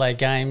Port Adelaide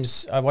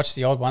games. I watch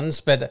the odd ones,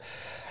 but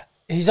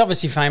he's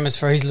obviously famous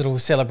for his little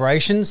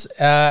celebrations,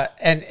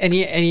 and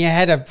he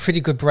had a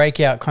pretty good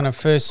breakout kind of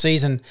first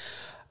season.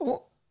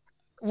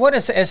 What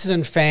as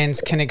Essendon fans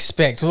can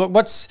expect?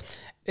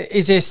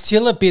 Is there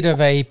still a bit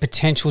of a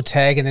potential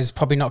tag, and there's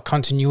probably not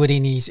continuity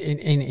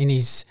in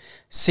his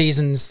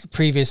seasons,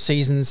 previous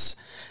seasons?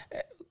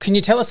 Can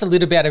you tell us a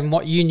little about him,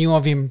 what you knew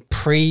of him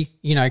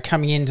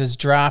coming in as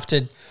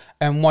drafted,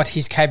 and what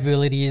his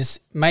capability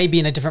is, maybe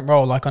in a different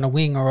role, like on a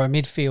wing or a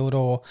midfield,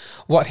 or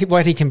what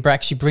he can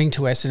actually bring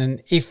to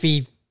Essendon if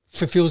he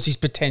fulfills his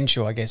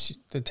potential, I guess,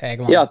 the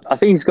tagline. Yeah, I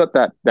think he's got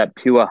that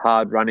pure,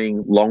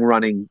 hard-running,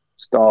 long-running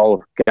style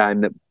of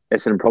game that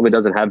Essendon probably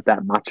doesn't have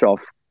that much of.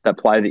 That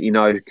player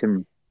that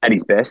can, at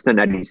his best and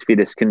at his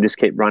fittest, can just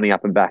keep running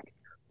up and back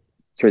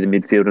through the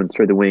midfield and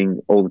through the wing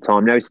all the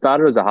time. Now, he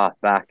started as a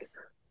half-back,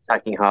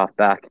 attacking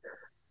half-back.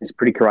 He's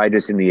pretty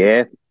courageous in the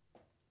air.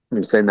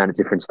 We've seen that at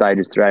different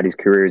stages throughout his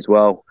career as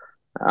well.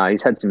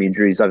 He's had some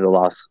injuries over the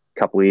last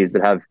couple of years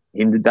that have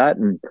hindered that,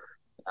 and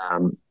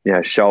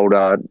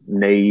shoulder,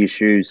 knee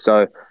issues.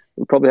 So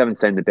we probably haven't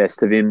seen the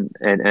best of him,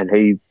 and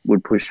he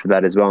would push for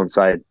that as well and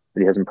say that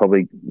he hasn't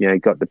probably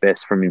got the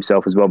best from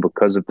himself as well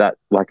because of that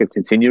lack of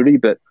continuity.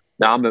 But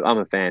no, I'm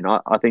a fan.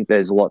 I think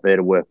there's a lot there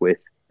to work with,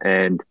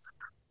 and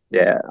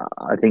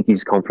I think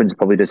his confidence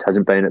probably just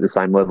hasn't been at the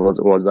same level as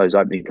it was those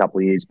opening couple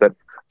of years. But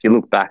if you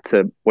look back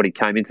to what he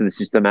came into the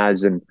system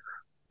as,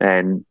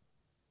 and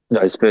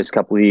those first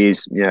couple of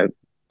years,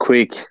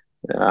 quick,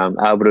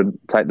 able to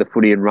take the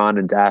footy and run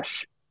and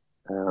dash,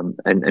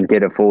 and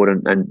get it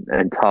forward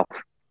and tough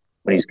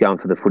when he's going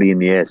for the footy in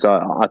the air. So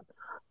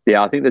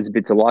I think there's a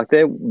bit to like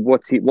there.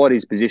 What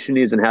his position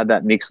is and how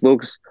that mix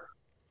looks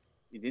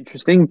is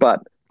interesting. But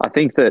I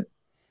think that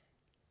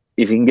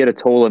if you can get a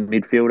taller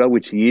midfielder,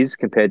 which he is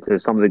compared to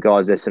some of the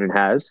guys Essendon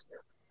has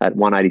at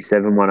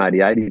 187,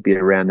 188, he'd be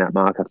around that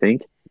mark, I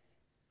think.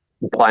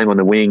 Playing on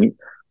the wing,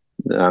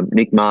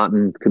 Nick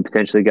Martin could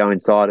potentially go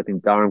inside. I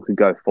think Durham could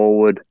go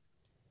forward,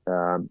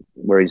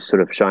 where he's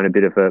sort of shown a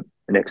bit of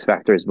an X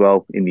factor as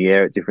well in the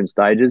air at different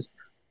stages,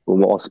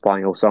 whilst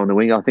playing also on the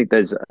wing. I think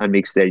there's a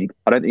mix there.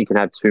 I don't think you can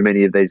have too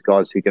many of these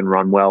guys who can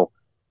run well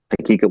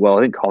and kick it well.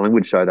 I think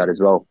Collingwood showed that as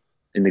well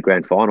in the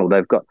grand final.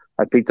 They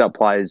picked up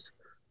players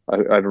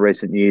over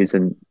recent years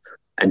and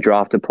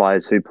drafted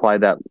players who play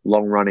that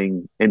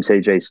long-running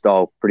MCG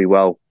style pretty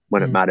well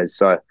when it matters.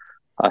 So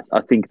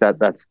I think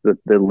that's the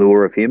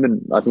lure of him,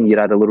 and I think he'd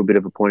add a little bit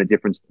of a point of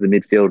difference to the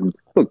midfield. And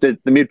look, the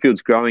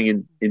midfield's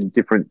growing in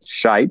different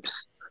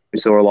shapes. We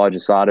saw Elijah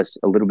Sardis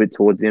a little bit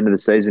towards the end of the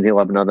season. He'll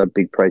have another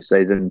big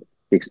pre-season.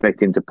 You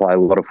expect him to play a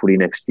lot of footy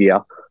next year.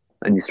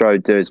 And you throw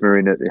Dersmer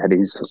in at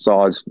his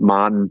size,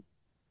 Martin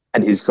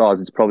at his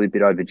size, it's probably a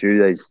bit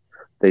overdue,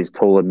 these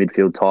taller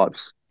midfield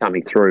types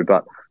coming through.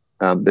 But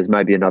there's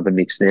maybe another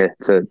mix there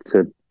to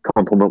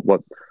complement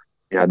what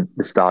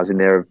the stars in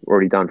there have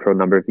already done for a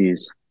number of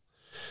years.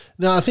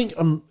 No, I think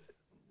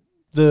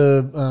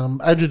the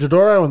Adrian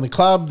Dodoro and the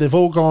club, they've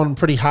all gone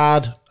pretty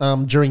hard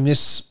during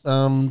this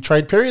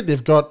trade period.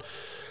 They've got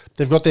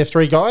their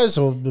three guys,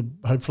 or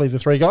hopefully the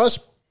three guys.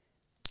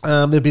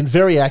 They've been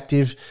very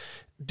active.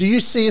 Do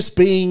you see us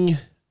being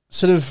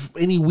sort of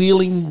any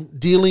wheeling,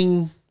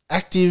 dealing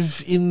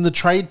active in the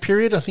trade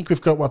period? I think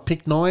we've got,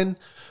 pick 9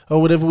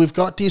 or whatever we've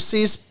got. Do you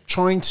see us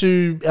trying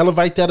to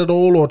elevate that at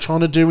all, or trying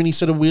to do any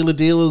sort of wheeler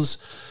dealers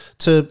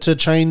to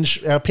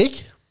change our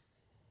pick?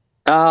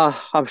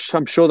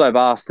 I'm sure they've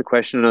asked the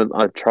question and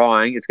are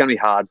trying. It's going to be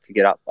hard to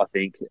get up, I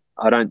think.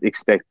 I don't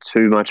expect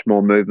too much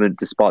more movement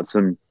despite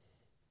some,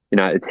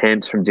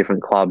 attempts from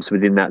different clubs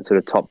within that sort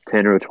of top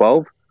 10 or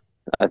 12.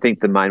 I think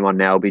the main one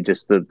now will be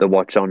just the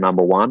watch on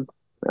number 1.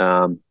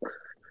 I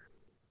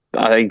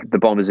think the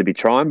Bombers will be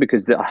trying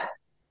because they're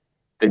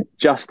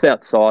just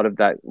outside of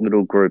that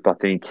little group, I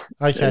think.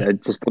 Okay.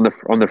 Just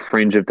on the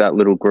fringe of that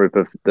little group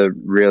of the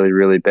really,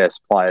 really best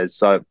players.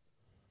 So,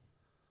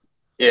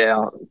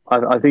 yeah,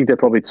 I think they're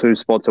probably 2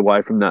 spots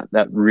away from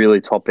that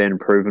really top-end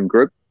proven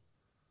group.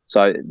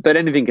 So, but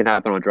anything can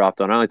happen on draft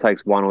night. It only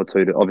takes 1 or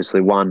 2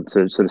 one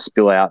to sort of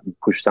spill out and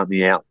push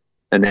something out.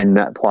 And then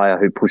that player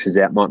who pushes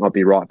out might not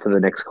be right for the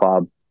next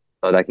club,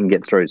 so they can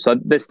get through. So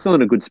they're still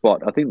in a good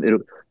spot. I think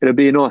it'll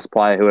be a nice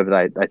player,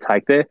 whoever they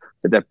take there.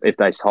 But if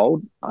they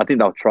hold, I think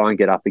they'll try and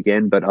get up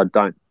again, but I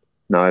don't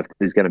know if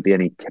there's going to be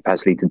any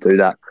capacity to do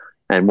that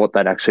and what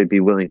they'd actually be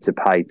willing to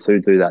pay to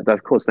do that. They,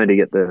 of course, need to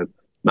get the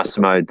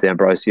Massimo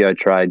D'Ambrosio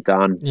trade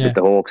done with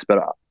the Hawks,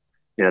 but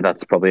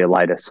that's probably a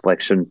later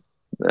selection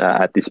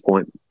at this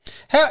point.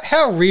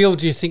 How real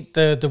do you think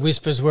the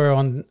whispers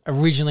were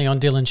originally on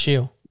Dylan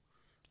Shield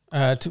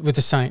with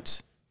the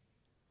Saints?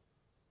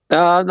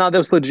 No, there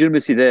was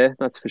legitimacy there,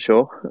 that's for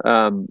sure.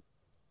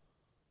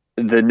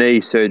 The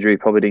knee surgery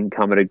probably didn't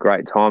come at a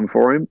great time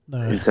for him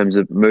in terms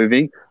of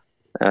moving.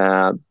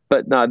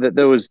 But no,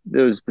 there was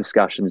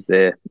discussions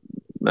there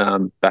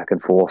back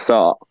and forth.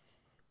 So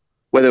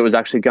whether it was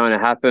actually going to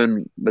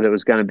happen, whether it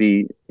was going to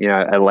be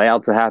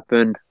allowed to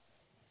happen,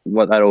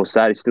 what that all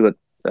said, he's still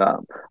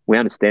got. We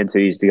understand 2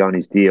 years to go on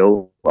his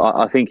deal.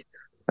 I think,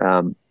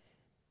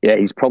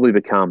 he's probably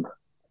become.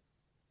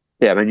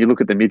 Yeah, I mean, you look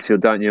at the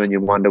midfield, don't you, and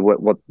you wonder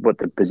what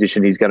the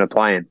position he's going to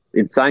play in.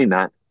 In saying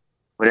that,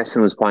 when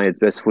Essendon was playing its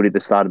best footy at the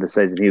start of the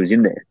season, he was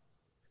in there.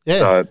 Yeah.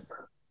 So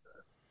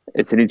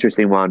it's an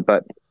interesting one,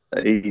 but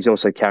he's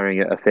also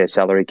carrying a fair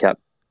salary cap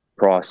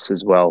price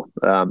as well.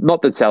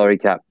 Not that salary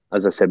cap,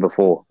 as I said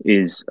before,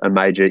 is a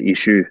major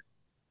issue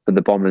for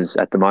the Bombers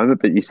at the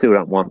moment, but you still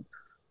don't want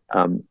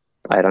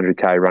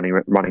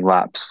 800K running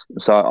laps.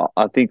 So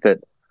I think that,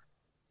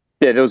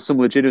 there was some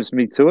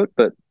legitimacy to it,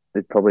 but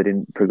it probably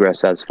didn't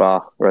progress as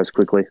far or as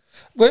quickly.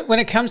 When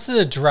it comes to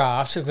the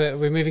draft,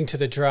 we're moving to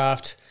the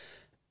draft,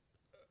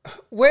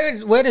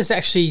 where does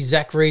actually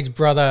Zach Reed's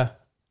brother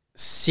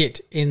sit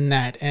in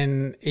that?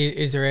 And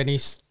is there any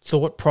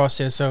thought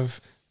process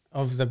of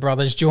the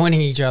brothers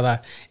joining each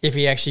other if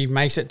he actually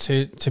makes it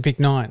to pick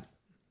 9?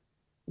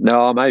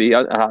 No, maybe.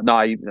 No,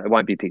 it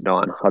won't be pick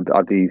 9.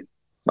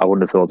 I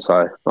wouldn't have thought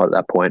so, not at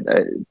that point.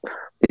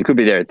 He could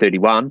be there at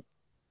 31.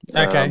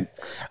 Okay.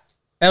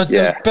 That was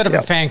a bit of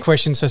a fan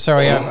question, so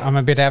sorry, I'm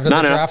a bit out of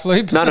the draft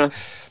loop. No,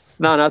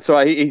 that's all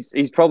right.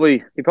 He's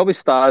probably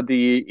started the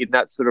year in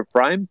that sort of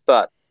frame,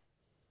 but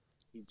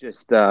he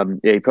just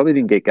he probably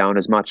didn't get going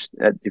as much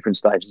at different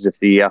stages of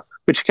the year,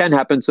 which can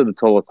happen to the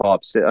taller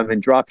types. I mean,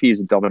 draft years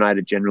are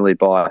dominated generally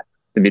by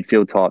the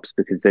midfield types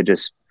because they're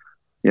just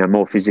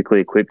more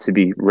physically equipped to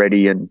be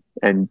ready and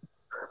in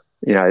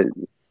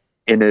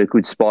a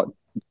good spot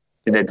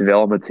in their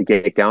development to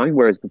get going,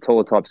 whereas the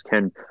taller types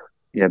can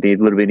be a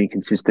little bit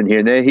inconsistent here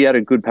and there. He had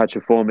a good patch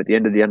of form at the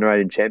end of the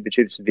under-18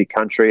 championships for Vic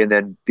Country and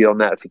then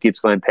beyond that for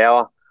Gippsland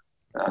Power.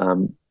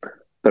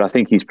 But I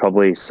think he's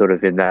probably sort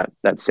of in that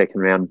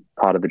second round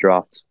part of the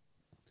draft.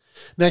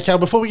 Now, Cal,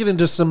 before we get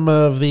into some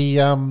of the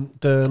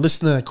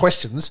listener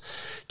questions,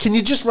 can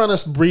you just run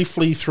us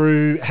briefly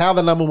through how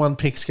the number 1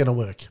 pick's going to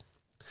work?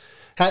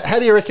 How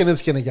do you reckon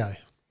it's going to go?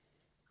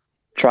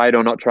 Trade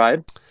or not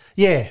trade?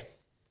 Yeah.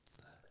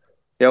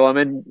 Yeah, well, I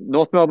mean,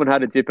 North Melbourne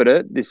had a dip at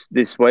it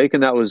this week,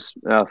 and that was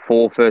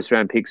 4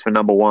 first-round picks for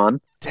number 1.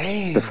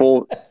 Damn.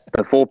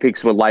 The four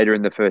picks were later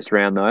in the first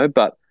round, though,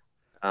 but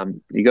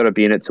you got to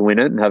be in it to win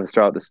it and have a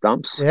throw at the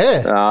stumps.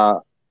 Yeah.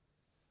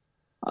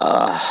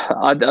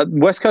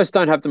 West Coast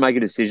don't have to make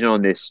a decision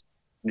on this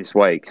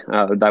week.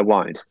 They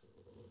won't,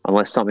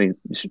 unless something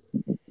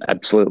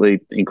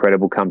absolutely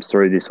incredible comes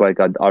through this week.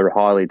 I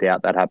highly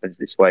doubt that happens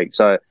this week.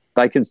 So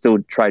they can still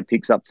trade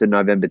picks up to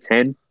November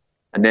 10.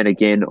 and then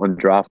again on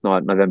draft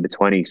night, November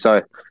 20.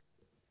 So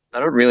they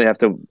don't really have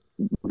to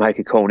make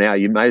a call now.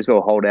 You may as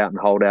well hold out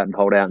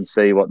and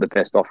see what the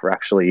best offer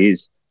actually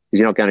is. Because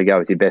you're not going to go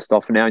with your best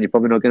offer now, and you're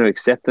probably not going to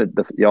accept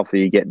the offer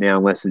you get now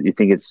unless you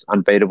think it's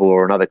unbeatable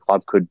or another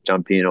club could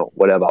jump in or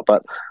whatever.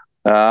 But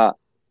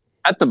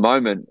at the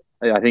moment,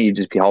 I think you'd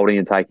just be holding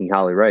and taking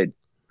Harley Reid.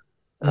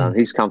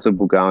 He's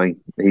comfortable going.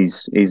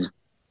 He's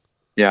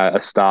a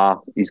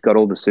star. He's got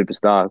all the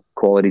superstar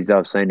qualities that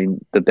I've seen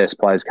in the best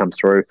players come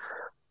through.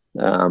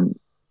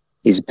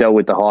 He's dealt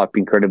with the hype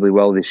incredibly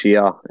well this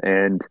year,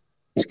 and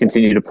he's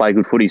continued to play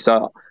good footy.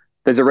 So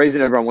there's a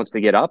reason everyone wants to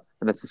get up,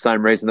 and that's the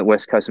same reason that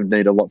West Coast would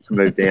need a lot to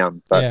move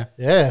down. But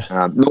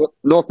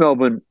North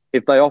Melbourne,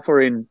 if they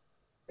offer in,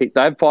 they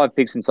have 5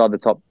 picks inside the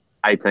top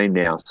 18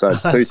 now. So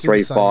 2, 3,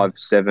 insane. 5,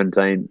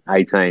 17,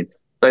 18.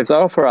 So if they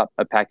offer up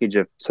a package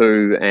of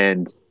 2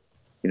 and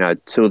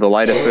 2 of the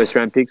later first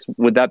round picks,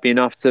 would that be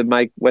enough to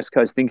make West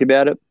Coast think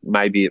about it?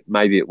 Maybe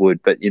it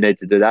would, but you need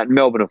to do that. And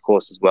Melbourne, of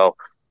course, as well,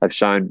 have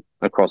shown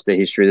across their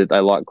history that they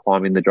like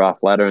climbing the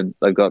draft ladder, and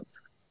they've got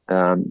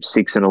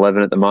 6 and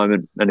 11 at the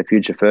moment and a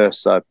future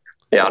first. So,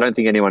 I don't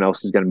think anyone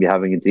else is going to be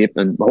having a dip.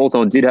 And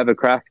Hawthorn did have a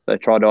crack. They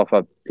tried to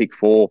offer pick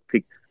 4,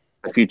 pick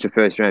a future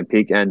first round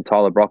pick and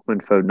Tyler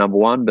Brockman for number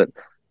 1, but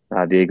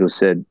the Eagles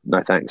said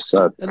no thanks.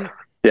 So,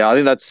 I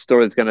think that's a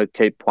story that's going to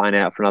keep playing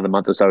out for another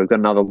month or so. We've got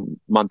another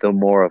month or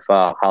more of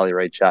Harley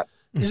Reid chat.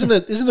 Isn't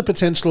it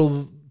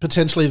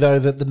potentially though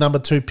that the number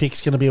 2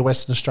 pick's going to be a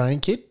Western Australian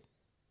kid?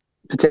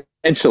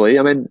 Potentially.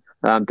 I mean,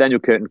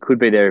 Daniel Curtin could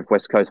be there if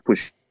West Coast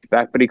push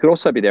back, but he could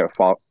also be there at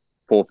 4,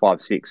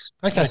 5, 6.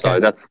 Okay. So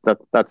that's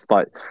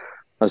like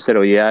I've said,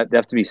 they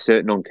have to be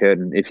certain on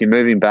Curtin. If you're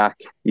moving back,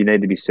 you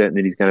need to be certain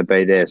that he's going to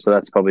be there. So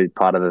that's probably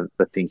part of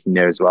the thinking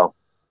there as well.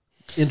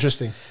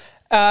 Interesting.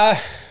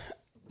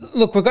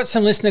 Look, we've got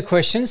some listener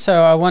questions,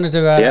 so I wanted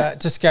to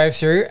just go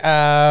through.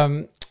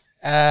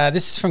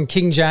 This is from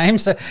King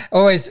James.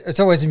 It's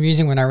always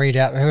amusing when I read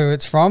out who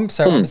it's from.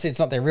 So obviously it's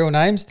not their real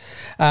names.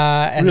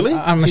 And really?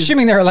 I'm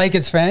assuming they're a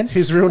Lakers fan.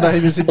 His real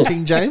name isn't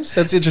King James?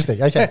 That's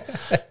interesting. Okay.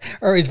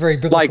 Or he's very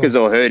biblical. Lakers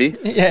or Hurdy.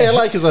 Yeah,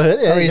 Lakers or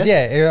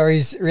Hurdy. Or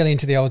he's really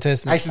into the Old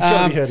Testament. Actually, it's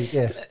got to be Hurdy,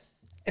 yeah.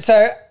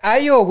 So are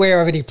you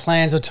aware of any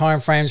plans or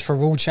timeframes for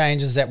rule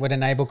changes that would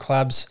enable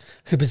clubs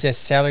who possess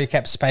salary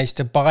cap space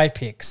to buy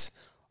picks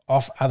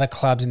off other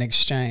clubs in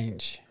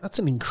exchange? That's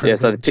an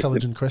incredibly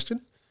intelligent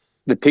question.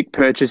 The pick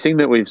purchasing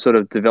that we've sort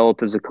of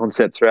developed as a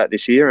concept throughout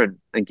this year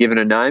and given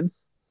a name,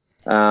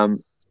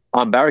 I'm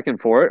barracking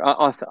for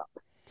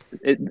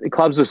it.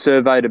 Clubs were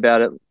surveyed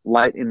about it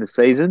late in the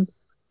season,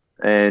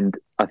 and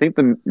I think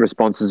the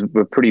responses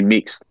were pretty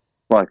mixed,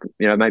 like,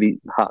 maybe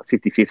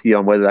 50-50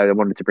 on whether they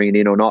wanted to bring it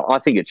in or not. I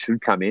think it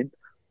should come in.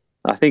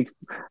 I think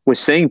we're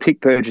seeing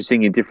pick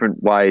purchasing in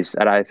different ways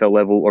at AFL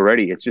level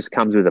already. It just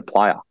comes with a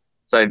player.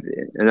 So,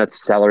 and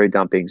that's salary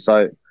dumping.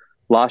 So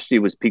last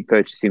year was pick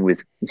purchasing with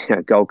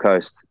Gold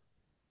Coast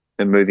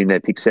and moving their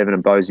pick 7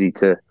 and Bosey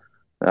to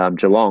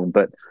Geelong.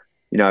 But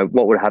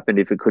what would happen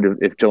if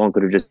Geelong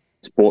could have just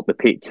bought the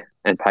pick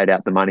and paid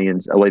out the money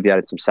and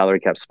alleviated some salary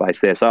cap space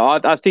there?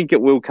 So I think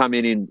it will come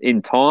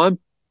in time.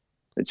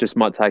 It just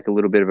might take a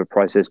little bit of a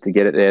process to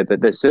get it there, but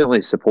there's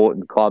certainly support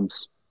in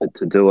clubs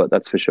to do it.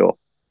 That's for sure.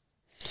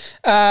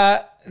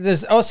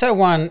 There's also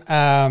one.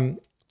 I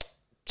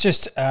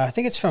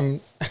think it's from.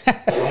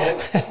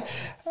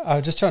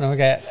 I'm just trying to look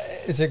at.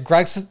 Is it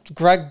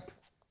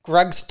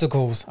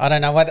Grugsticles? I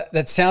don't know what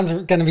that sounds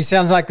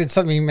like. It's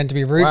something meant to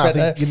be rude. Wow, but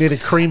I think you need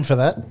a cream for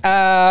that.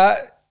 Now,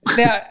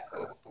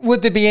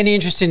 would there be any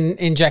interest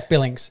in Jack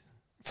Billings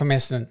from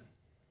Essendon?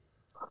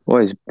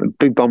 Well, he's a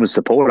big Bombers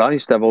supporter. I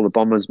used to have all the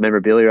Bombers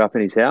memorabilia up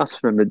in his house.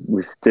 Remember,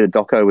 we did a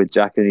doco with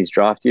Jack in his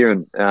draft year,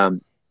 and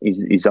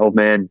his old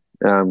man,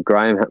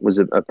 Graham, was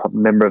a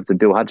member of the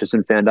Bill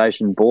Hutchison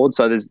Foundation board.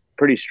 So there's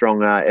pretty strong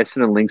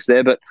Essendon links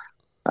there. But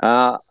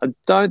I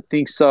don't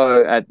think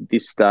so at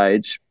this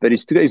stage. But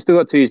he's still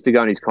got 2 years to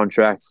go on his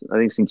contract. I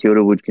think St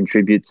Kilda would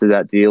contribute to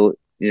that deal,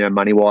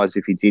 money-wise,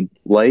 if he did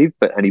leave.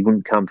 And he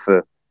wouldn't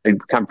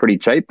he'd come pretty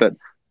cheap. But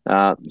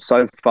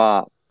so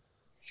far,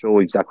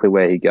 sure exactly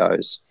where he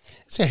goes.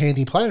 He's a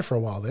handy player for a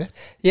while there.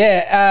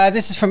 Yeah,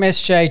 this is from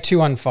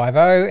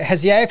SJ2150.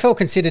 Has the AFL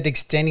considered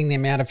extending the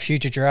amount of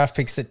future draft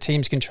picks that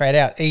teams can trade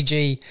out,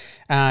 e.g.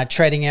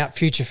 trading out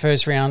future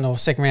first round or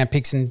second round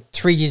picks in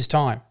 3 years'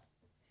 time? A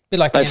bit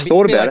like the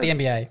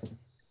NBA.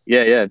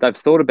 Yeah, they've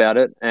thought about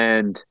it,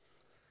 and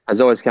has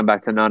always come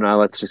back to no,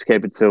 let's just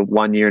keep it to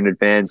 1 year in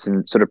advance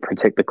and sort of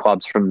protect the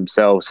clubs from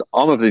themselves.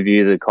 I'm of the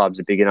view that the clubs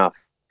are big enough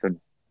and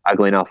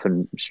ugly enough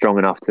and strong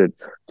enough to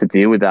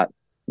deal with that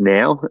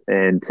now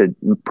and to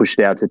push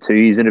it out to 2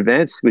 years in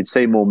advance. We'd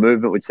see more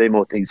movement, we'd see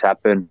more things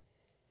happen.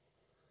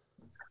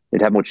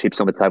 It'd have more chips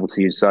on the table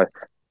to use. So,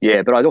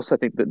 yeah, but I also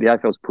think that the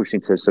AFL is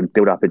pushing to sort of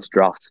build up its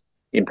draft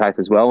impact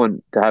as well,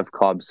 and to have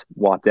clubs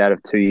wiped out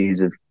of 2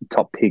 years of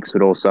top picks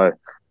would also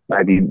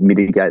maybe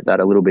mitigate that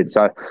a little bit.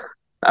 So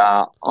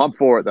I'm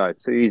for it, though.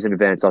 2 years in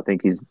advance, I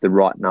think, is the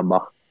right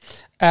number.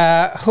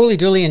 Hooley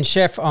Dooley and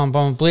Chef on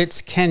Bomber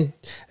Blitz.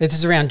 This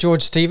is around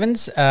George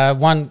Stevens.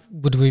 One,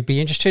 would we be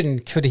interested,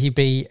 and could he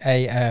be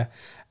a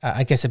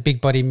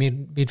big body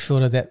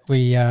midfielder that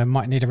we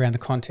might need around the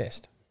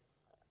contest?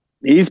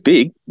 He's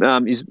big.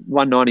 He's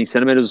 190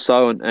 centimetres or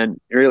so and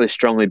really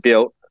strongly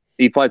built.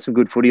 He played some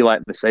good footy late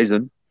in the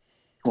season.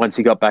 Once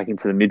he got back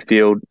into the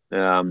midfield,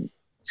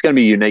 he's going to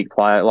be a unique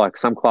player. Like,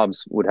 some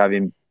clubs would have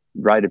him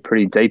rated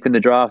pretty deep in the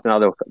draft, and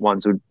other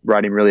ones would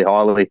rate him really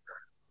highly.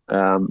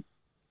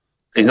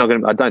 He's not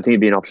going to. I don't think he'd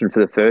be an option for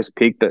the first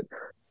pick, but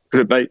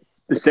could it be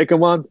the second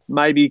one?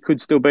 Maybe he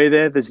could still be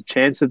there. There's a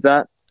chance of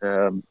that.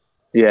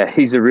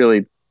 He's a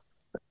really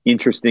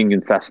interesting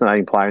and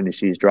fascinating player in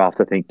this year's draft,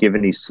 I think,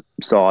 given his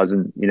size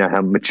and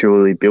how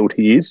maturely built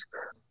he is.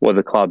 Whether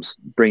the clubs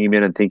bring him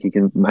in and think he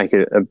can make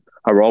a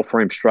role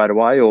for him straight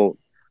away, or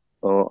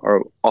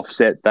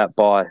offset that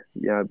by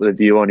with a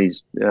view on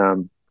his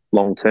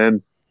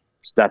long-term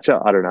stature,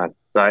 I don't know.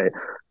 So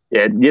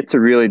yet to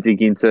really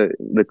dig into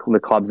the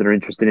clubs that are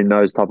interested in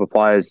those type of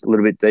players a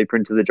little bit deeper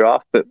into the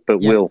draft, but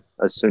will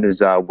as soon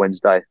as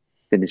Wednesday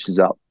finishes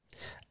up.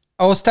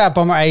 All-Star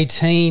Bomber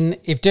 18,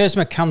 if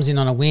Dersma comes in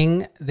on a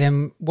wing,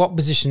 then what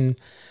position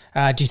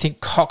do you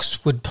think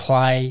Cox would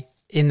play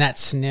in that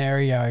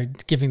scenario,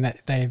 given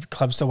that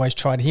clubs always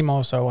tried him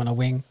also on a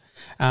wing?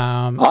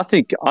 I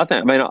think. I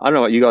don't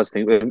know what you guys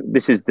think.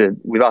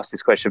 We've asked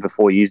this question for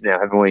 4 years now,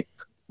 haven't we?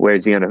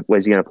 Where's he going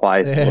to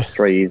play? Yeah.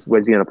 3 years.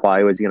 Where's he going to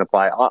play?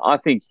 I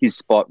think his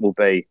spot will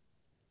be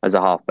as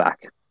a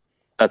halfback.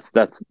 That's.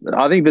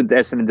 I think the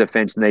Essendon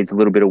defence needs a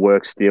little bit of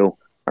work still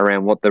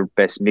around what the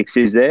best mix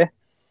is there.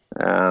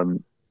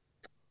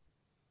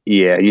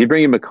 You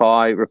bring in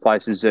Mackay,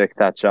 replaces Zerk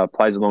Thatcher,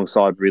 plays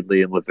alongside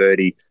Ridley and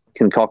Laverty.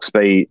 Can Cox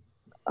be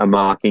a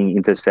marking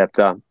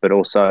interceptor, but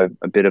also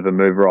a bit of a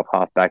mover off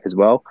halfback as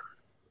well?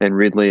 Then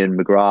Ridley and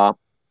McGrath.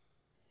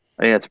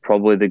 I think that's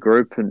probably the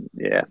group, and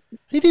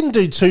He didn't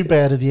do too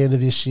bad at the end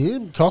of this year,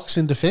 Cox,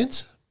 in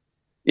defence.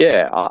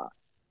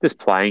 Just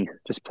playing.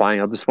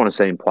 I just want to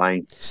see him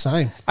playing.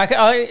 Same.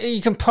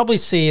 You can probably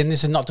see, and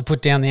this is not to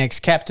put down the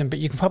ex-captain, but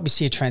you can probably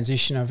see a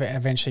transition of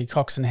eventually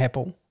Cox and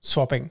Heppel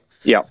swapping.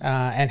 Yeah.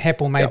 And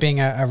Heppel being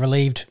a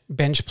relieved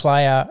bench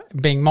player,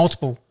 being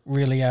multiple,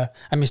 really a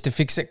Mr.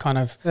 Fix-It kind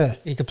of. Yeah.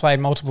 He could play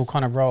multiple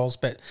kind of roles,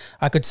 but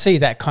I could see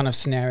that kind of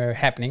scenario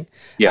happening.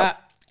 Yeah.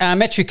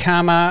 Metri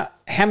Karma,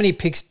 how many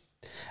picks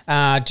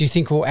do you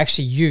think we'll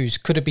actually use?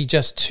 Could it be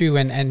just 2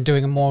 and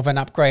doing more of an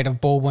upgrade of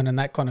Baldwin and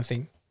that kind of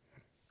thing?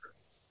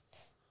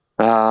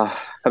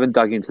 Haven't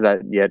dug into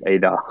that yet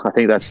either. I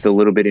think that's still a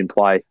little bit in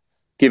play,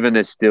 given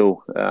there's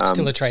still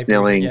a trade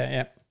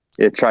period.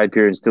 Trade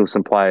period, still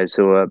some players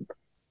who are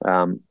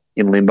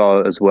in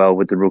limbo as well,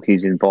 with the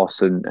rookies in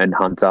Voss and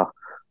Hunter.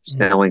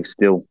 Snelling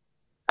still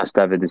has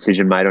to have a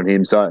decision made on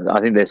him, so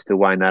I think they're still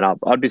weighing that up.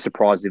 I'd be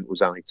surprised if it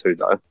was only 2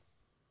 though.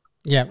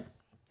 Yeah.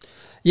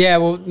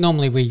 Well,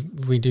 normally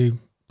we do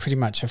pretty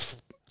much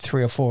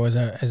 3 or 4 as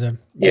a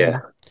yeah.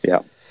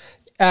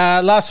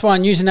 Last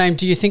one, username.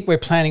 Do you think we're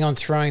planning on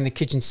throwing the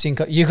kitchen sink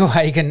at Hugo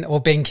Hagen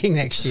or Ben King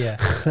next year?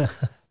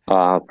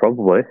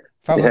 Probably.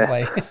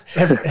 Probably.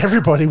 Yeah.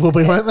 Everybody will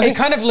be, won't they? It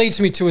kind of leads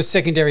me to a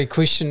secondary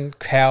question,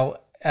 Cal.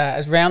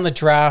 Around the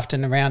draft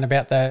and around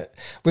about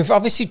we've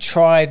obviously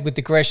tried with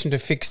the Gresham to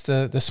fix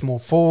the small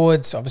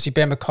forwards. Obviously,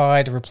 Ben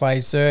Mackay to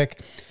replace Zerk.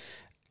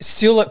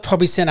 Still, at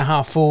probably centre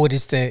half forward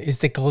is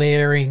the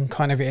glaring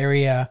kind of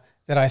area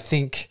that I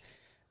think.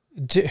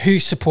 Who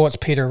supports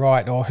Peter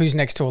Wright, or who's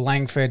next to a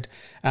Langford?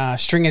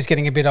 Stringer's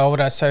getting a bit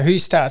older, so who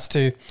starts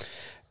to?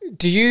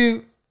 Do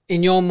you,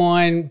 in your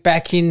mind,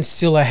 back in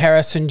still a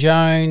Harrison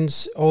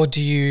Jones, or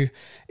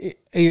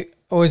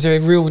or is there a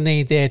real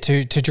need there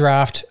to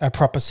draft a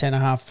proper centre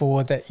half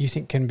forward that you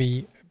think can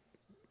be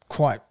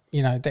quite,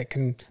 that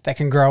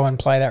can grow and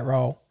play that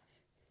role?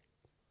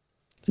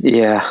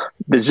 Yeah,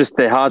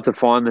 they're hard to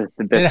find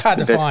the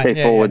best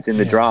key forwards in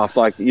the draft.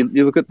 Like you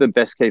look at the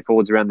best key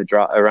forwards around the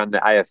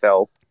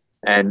AFL.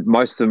 And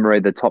most of them are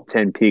either top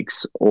 10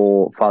 picks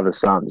or father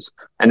sons.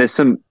 And there's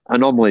some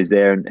anomalies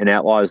there and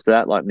outliers to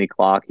that, like Nick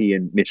Larkey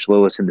and Mitch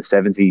Lewis in the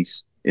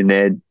 70s in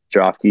their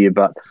draft year.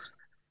 But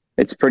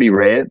it's pretty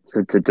rare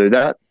to do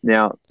that.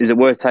 Now, is it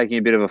worth taking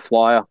a bit of a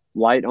flyer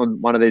late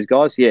on one of these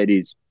guys? Yeah, it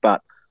is.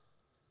 But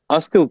I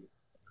think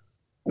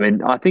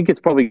it's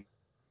probably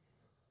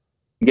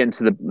getting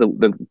to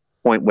the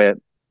point where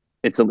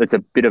it's a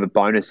bit of a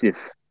bonus if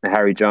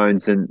Harry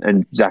Jones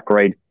and Zach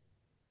Reid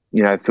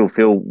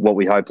fulfill what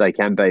we hope they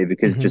can be,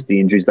 because just the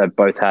injuries they've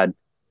both had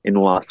in the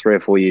last 3 or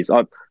 4 years.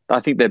 I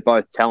think they're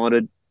both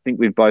talented. I think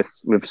we've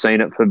seen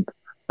it from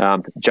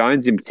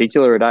Jones in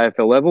particular at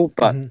AFL level,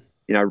 but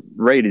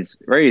Reid is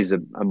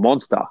a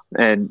monster,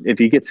 and if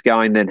he gets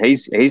going, then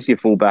he's your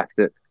fullback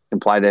that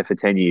can play there for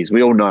 10 years.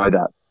 We all know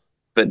that,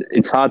 but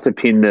it's hard to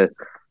pin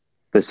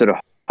the sort of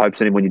hopes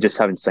on him when you just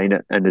haven't seen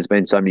it, and there's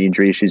been so many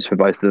injury issues for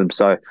both of them.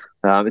 So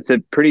it's a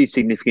pretty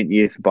significant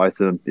year for both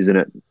of them, isn't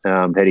it,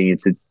 heading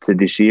into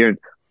this year? And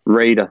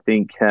Reid, I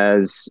think,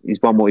 he's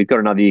one more. He's got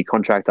another year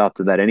contract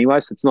after that anyway,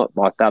 so it's not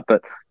like that.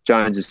 But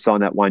Jones has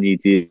signed that 1 year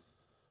deal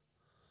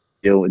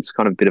deal. It's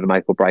kind of a bit of a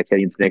make or break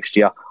heading into next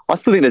year. I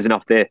still think there's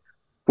enough there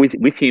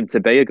with him to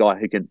be a guy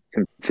who can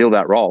fill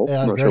that role.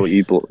 Yeah, I'm not sure what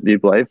you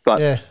believe,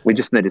 but we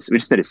just need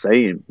to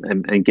see him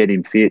and get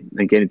him fit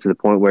and get him to the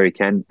point where he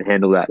can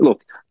handle that.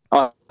 Look,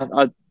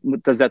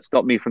 does that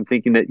stop me from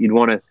thinking that you'd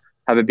want to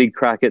have a big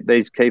crack at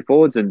these key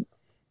forwards? And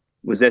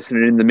was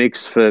Essendon in the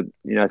mix for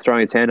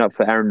throwing its hand up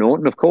for Aaron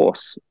Norton? Of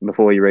course,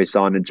 before you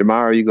re-sign and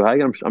Jamara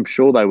Ugle-Hagan, I'm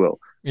sure they will.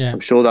 Yeah.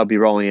 I'm sure they'll be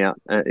rolling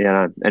out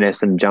an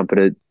Essendon jumper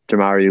to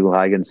Jamara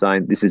Ugle-Hagan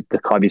saying, "This is the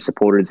club you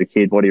supported as a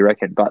kid. What do you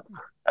reckon?" But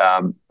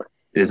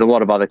there's a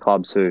lot of other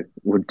clubs who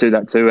would do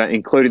that too,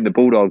 including the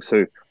Bulldogs,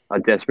 who are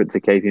desperate to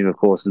keep him, of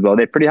course, as well.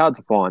 They're pretty hard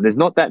to find. There's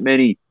not that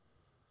many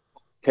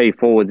key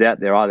forwards out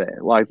there, are there?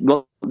 Like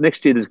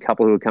next year, there's a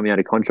couple who are coming out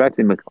of contract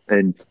in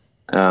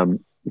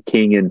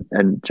King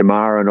and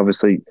Jamara, and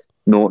obviously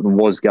Norton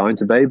was going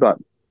to be, but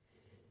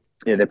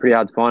yeah, they're pretty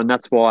hard to find, and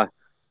that's why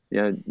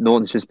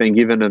Norton's just been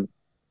given an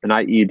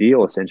 8-year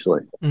deal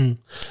essentially. And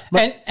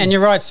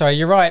you're right. Sorry,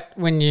 you're right.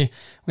 When you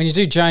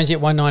do Jonesy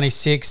at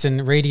 196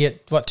 and Reedy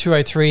at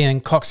 203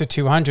 and Cox at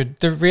 200,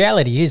 the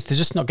reality is they're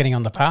just not getting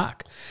on the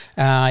park.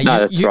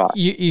 That's right.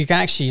 You can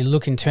actually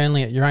look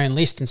internally at your own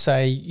list and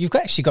say you've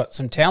actually got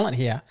some talent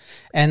here,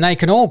 and they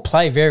can all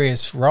play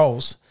various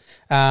roles.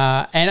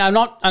 And I'm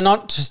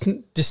not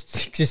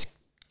just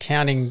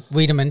counting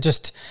Wiedemann.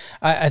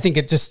 I think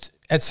it just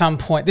at some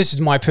point, this is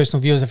my personal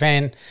view as a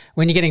fan,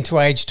 when you're getting to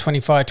age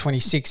 25,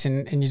 26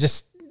 and you're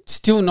just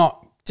still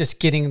not just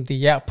getting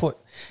the output,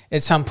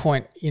 at some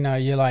point,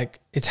 you're like,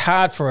 it's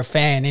hard for a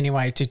fan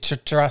anyway to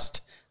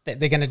trust that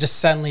they're going to just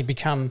suddenly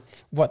become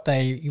what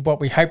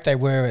we hope they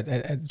were at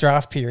the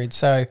draft period.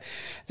 So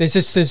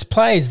there's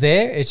players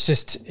there. It's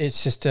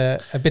just a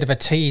bit of a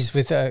tease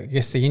with I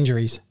guess the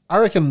injuries. I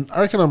reckon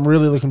I'm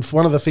really looking for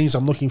one of the things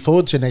I'm looking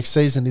forward to next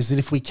season is that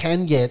if we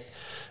can get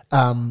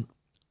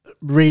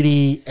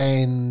Reedy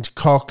and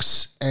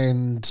Cox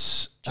and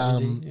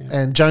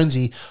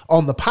Jonesy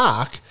on the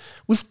park,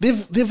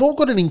 they've all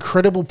got an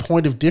incredible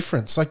point of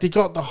difference. Like they've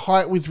got the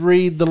height with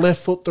Reed, the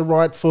left foot, the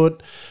right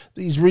foot.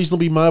 He's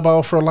reasonably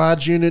mobile for a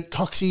large unit.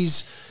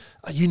 Coxie's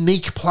a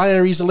unique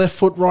player. He's a left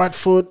foot, right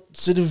foot,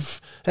 sort of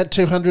at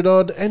 200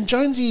 odd. And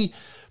Jonesy,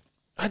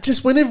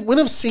 when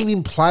I've seen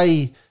him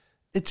play,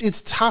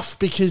 it's tough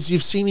because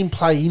you've seen him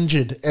play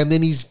injured and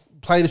then he's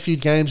played a few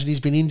games and he's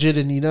been injured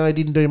and he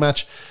didn't do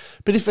much.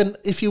 But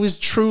if he was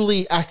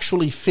truly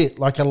actually fit,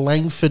 like a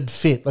Langford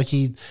fit, like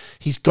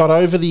he's got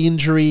over the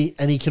injury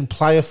and he can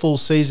play a full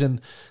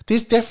season,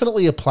 there's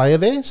definitely a player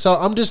there. So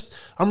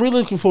I'm really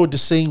looking forward to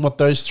seeing what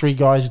those three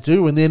guys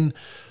do. And then,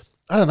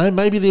 I don't know,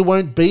 maybe there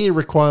won't be a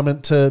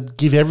requirement to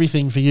give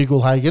everything for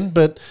Ugle-Hagan,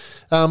 but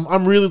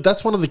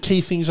that's one of the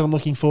key things that I'm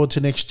looking forward to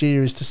next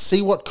year is to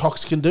see what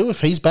Cox can do if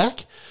he's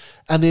back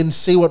and then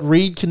see what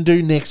Reed can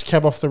do next,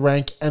 cab off the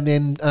rank, and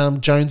then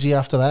Jonesy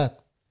after that.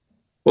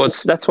 Well,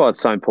 that's why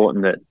it's so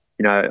important that,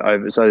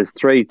 so there's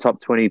three top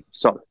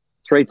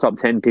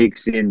 10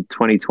 picks in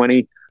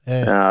 2020.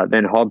 Yeah.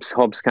 Then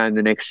Hobbs came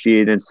the next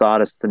year, then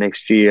Sardis the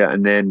next year,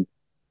 and then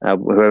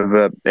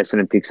whoever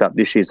Essendon picks up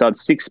this year. So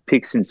it's 6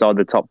 picks inside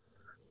the top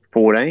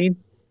 14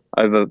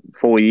 over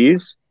 4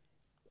 years.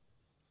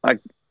 Like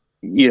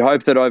you'd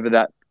hope that over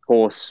that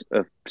course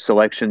of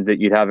selections that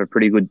you'd have a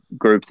pretty good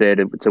group there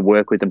to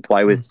work with and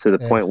play with to the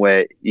point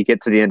where you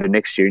get to the end of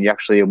next year and you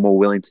actually are more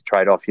willing to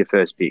trade off your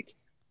first pick.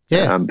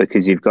 Yeah.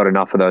 Because you've got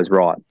enough of those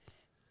right.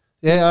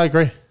 Yeah, I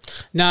agree.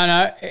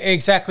 No,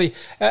 exactly.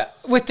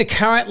 With the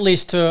current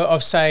list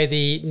of say,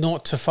 the 0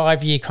 to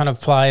 5 year kind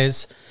of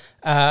players,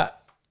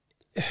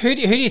 who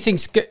do you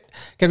think's going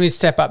to be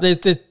step up?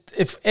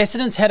 If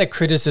Essendon's had a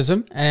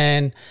criticism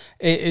and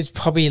it's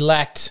probably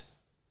lacked,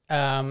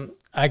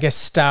 I guess,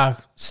 star,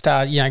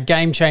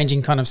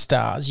 game-changing kind of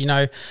stars.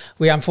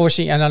 We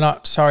unfortunately, and I'm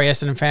not sorry,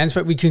 Essendon fans,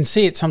 but we can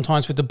see it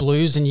sometimes with the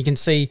Blues, and you can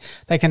see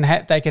they can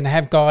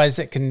have guys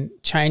that can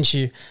change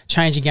your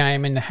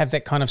game and have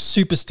that kind of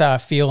superstar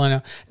feel.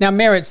 And now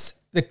Merritt's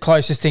the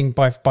closest thing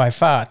by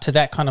far to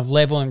that kind of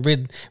level, and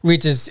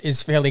Rids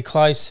is fairly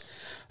close,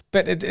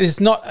 but it's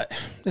not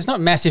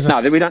massive.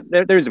 No, we don't.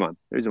 There is one.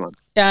 There is one.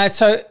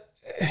 So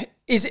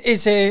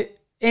is there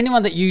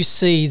anyone that you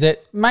see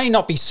that may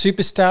not be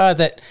superstar,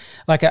 that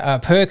like a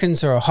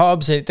Perkins or a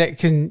Hobbs that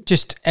can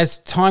just, as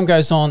time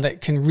goes on,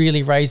 that can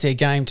really raise their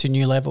game to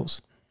new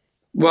levels?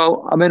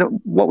 Well, I mean,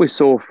 what we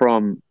saw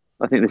from,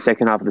 I think, the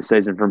second half of the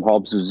season from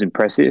Hobbs was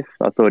impressive.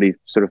 I thought he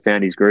sort of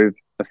found his groove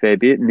a fair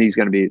bit, and he's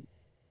going to be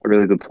a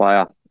really good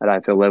player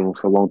at AFL level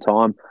for a long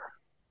time.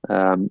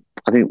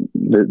 I think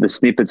the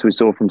snippets we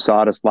saw from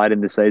Sardis late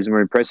in the season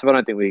were impressive. I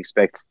don't think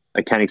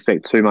I can't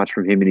expect too much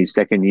from him in his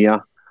second year,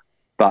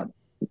 but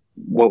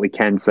what we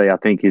can see, I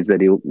think, is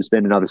that he'll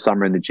spend another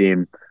summer in the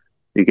gym.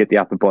 You get the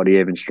upper body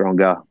even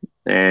stronger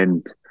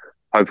and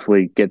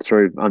hopefully get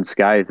through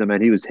unscathed. I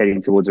mean, he was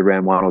heading towards a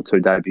round 1 or 2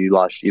 debut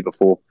last year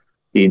before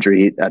the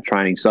injury hit that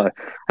training. So,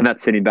 and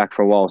that's set him back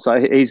for a while. So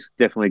he's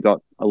definitely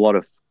got a lot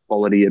of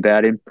quality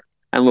about him.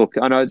 And look,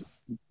 I know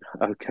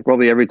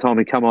probably every time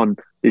we come on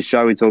this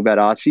show, we talk about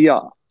Archie.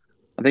 I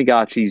think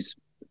Archie's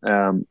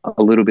a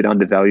little bit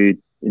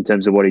undervalued in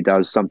terms of what he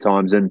does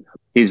sometimes, and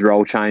his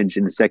role change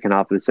in the second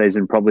half of the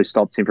season probably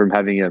stopped him from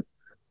having a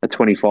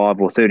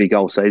 25 or 30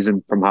 goal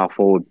season from half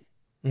forward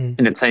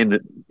in a team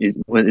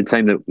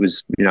that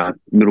was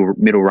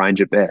middle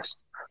range at best.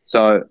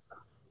 So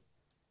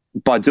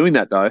by doing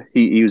that though,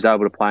 he was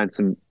able to play in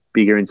some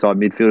bigger inside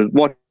midfielders.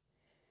 What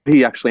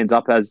he actually ends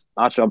up as,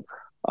 Archie,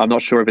 I'm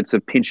not sure if it's a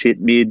pinch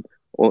hit mid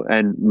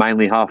and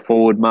mainly half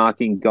forward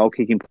marking goal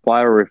kicking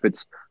player, or if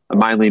it's a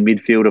mainly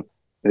midfielder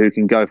who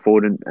can go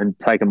forward and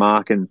take a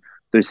mark and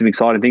do some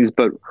exciting things.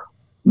 But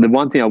the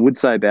one thing I would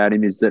say about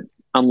him is that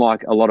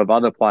unlike a lot of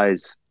other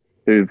players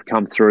who've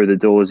come through the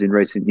doors in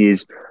recent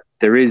years,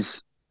 there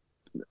is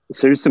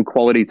some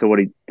quality to what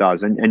he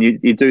does. And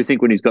you do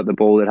think when he's got the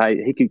ball that,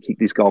 hey, he could kick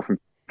this goal from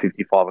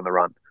 55 on the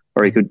run,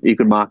 or he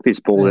could mark this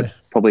ball that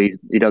probably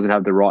he doesn't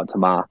have the right to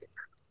mark,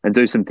 and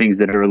do some things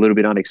that are a little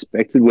bit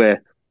unexpected.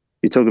 Where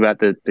you talk about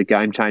the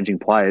game-changing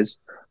players,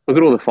 look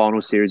at all the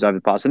final series over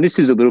the past, and this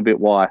is a little bit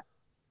why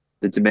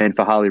the demand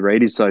for Harley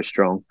Reid is so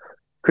strong.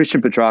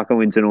 Christian Petrarca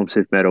wins an Orm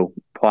Smith medal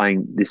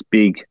playing this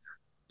big,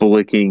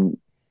 bullocking,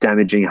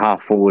 damaging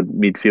half-forward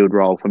midfield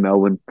role for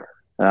Melbourne.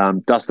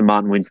 Dustin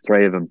Martin wins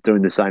 3 of them,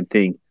 doing the same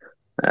thing.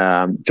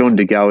 John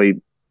De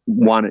Goey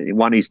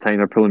won his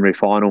team a preliminary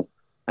final,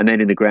 and then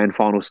in the grand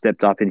final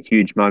stepped up in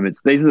huge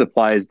moments. These are the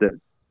players that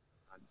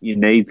you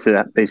need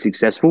to be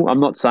successful. I'm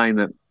not saying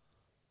that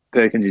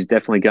Perkins is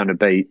definitely going to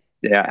be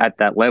at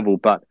that level,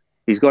 but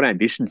he's got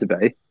ambition to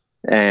be.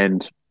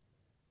 And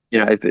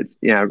if it's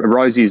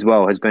Rosie as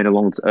well has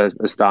been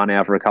a star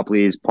now for a couple of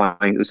years,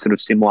 playing a sort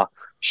of similar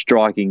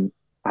striking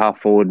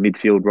half forward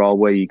midfield role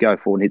where you go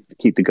forward and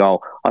kick the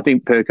goal. I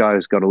think Perko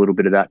has got a little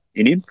bit of that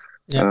in him.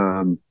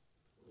 Yeah.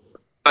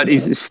 But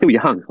he's still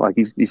young. Like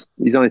he's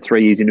only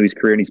 3 years into his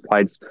career, and he's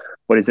played,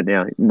 what is it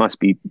now? It must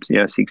be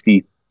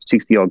 60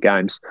 odd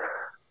games,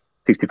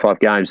 65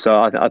 games.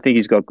 So I think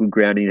he's got good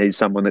grounding. He's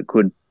someone that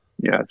could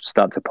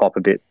start to pop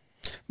a bit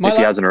if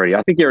he hasn't already.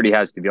 I think he already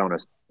has, to be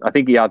honest. I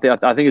think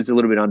it's a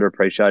little bit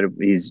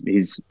underappreciated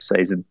his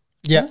season.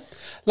 Yeah.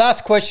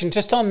 Last question,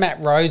 just on Matt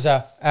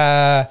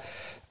Rosa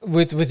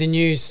with the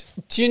news.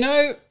 Do you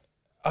know?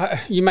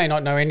 You may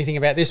not know anything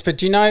about this, but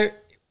do you know?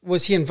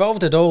 Was he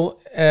involved at all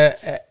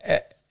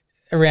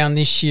around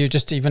this year,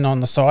 just even on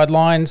the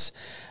sidelines?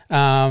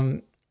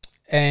 And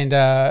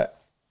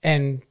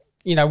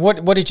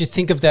what did you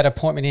think of that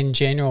appointment in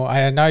general?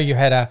 I know you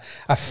had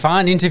a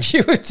fun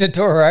interview with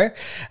Dodoro,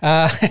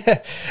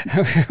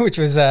 which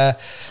was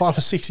 5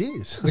 or 6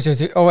 years, which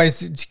was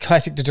always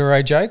classic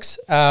Dodoro jokes.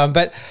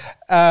 But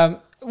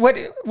what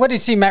did you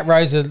see Matt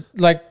Rosa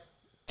like?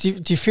 Do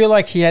you feel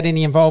like he had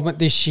any involvement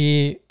this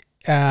year,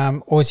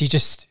 or is he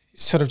just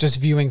sort of just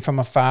viewing from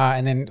afar,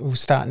 and then we'll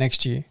start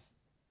next year?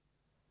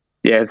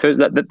 Yeah,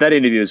 that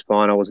interview was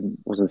fine. I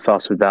wasn't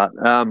fussed with that.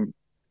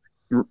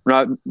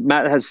 Right,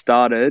 Matt has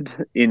started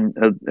in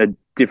a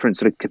different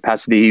sort of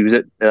capacity. He was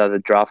at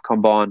the draft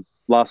combine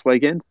last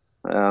weekend.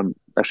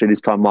 Actually,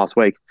 this time last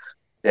week,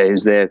 he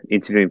was there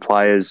interviewing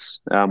players,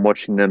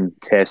 watching them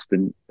test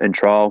and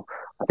trial.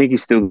 I think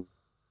he's still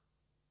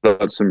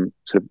got some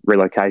sort of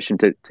relocation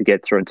to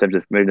get through in terms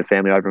of moving the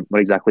family over. I'm not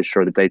exactly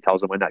sure of the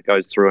details on when that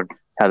goes through and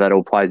how that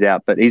all plays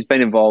out. But he's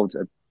been involved,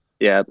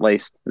 at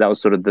least. That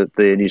was sort of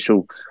the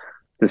initial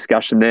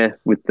discussion there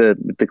with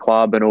the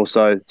club, and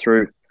also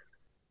through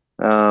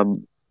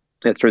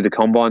the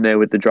combine there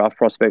with the draft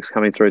prospects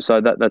coming through.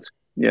 So that's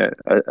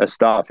a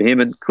start for him.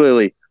 And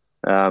clearly,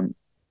 and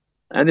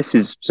this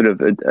is sort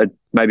of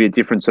maybe a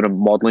different sort of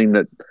modelling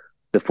that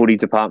the footy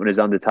department has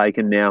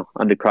undertaken now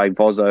under Craig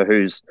Vozzo,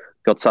 who's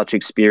got such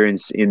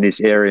experience in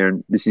this area,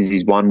 and this is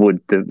his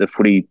the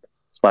footy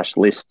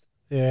 /list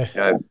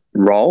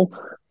role.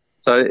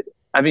 So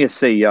having a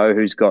CEO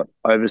who's got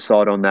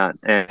oversight on that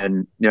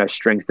and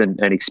strength and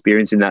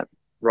experience in that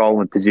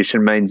role and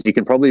position means you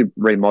can probably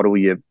remodel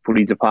your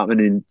footy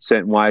department in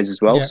certain ways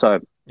as well. So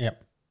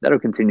that'll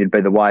continue to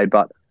be the way.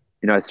 But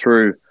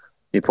through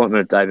the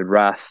appointment of David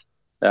Rath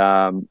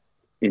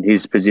in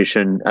his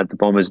position at the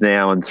Bombers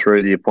now, and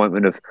through the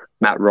appointment of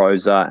Matt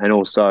Rosa and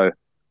also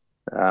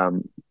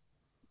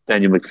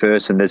Daniel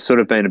McPherson, there's sort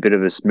of been a bit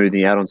of a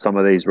smoothing out on some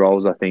of these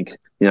roles, I think,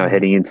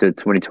 heading into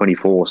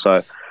 2024.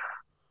 So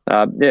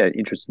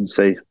interesting to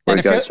see where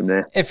it goes from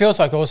there. It feels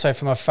like also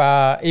from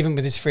afar, even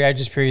with this free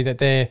agents period, that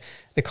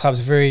the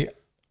club's very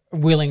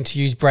willing to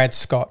use Brad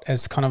Scott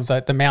as kind of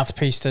the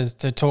mouthpiece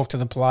to talk to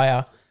the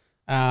player.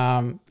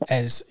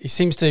 As it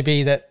seems to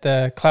be that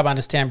the club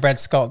understand Brad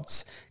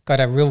Scott's got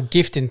a real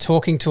gift in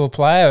talking to a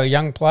player or a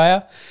young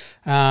player.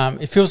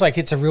 It feels like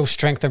it's a real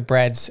strength of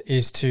Brad's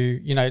is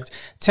to, it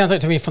sounds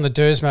like to me from the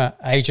Dersma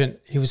agent,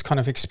 he was kind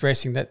of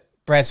expressing that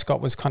Brad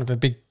Scott was kind of a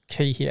big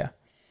key here.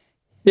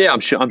 Yeah,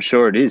 I'm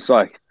sure it is.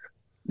 Like,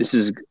 this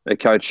is a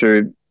coach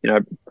who,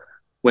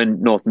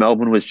 when North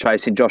Melbourne was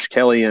chasing Josh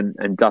Kelly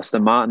and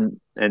Dustin Martin,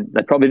 and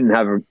they probably didn't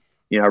have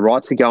a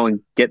right to go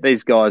and get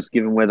these guys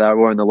given where they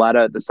were in the ladder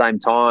at the same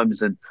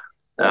times, and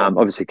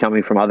obviously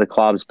coming from other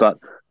clubs, but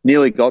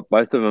nearly got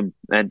both of them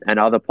and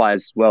other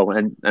players as well.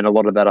 And a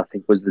lot of that, I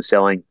think, was the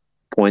selling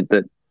point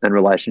and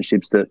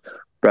relationships that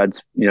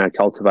Brad's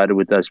cultivated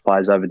with those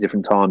players over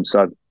different times.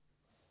 So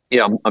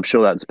yeah, I'm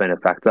sure that's been a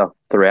factor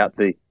throughout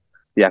the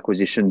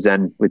acquisitions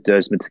and with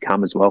Dersman to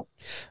come as well.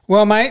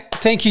 Well, mate,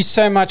 thank you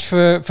so much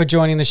for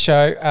joining the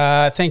show.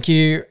 Thank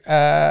you.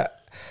 I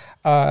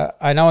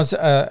know it's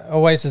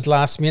always as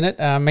last minute.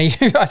 Me,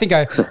 I think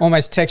I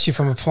almost text you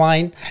from a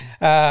plane.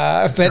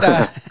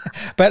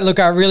 But look,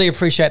 I really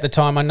appreciate the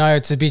time. I know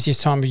it's the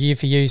busiest time of year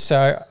for you,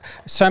 so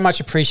much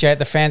appreciate it.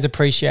 The fans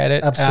appreciate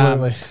it.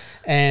 Absolutely.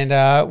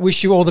 And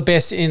wish you all the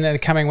best in the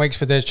coming weeks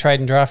for the trade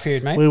and draft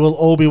period, mate. We will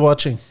all be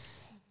watching.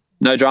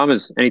 No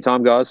dramas.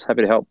 Anytime, guys.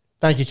 Happy to help.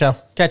 Thank you,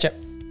 Cal. Catch up.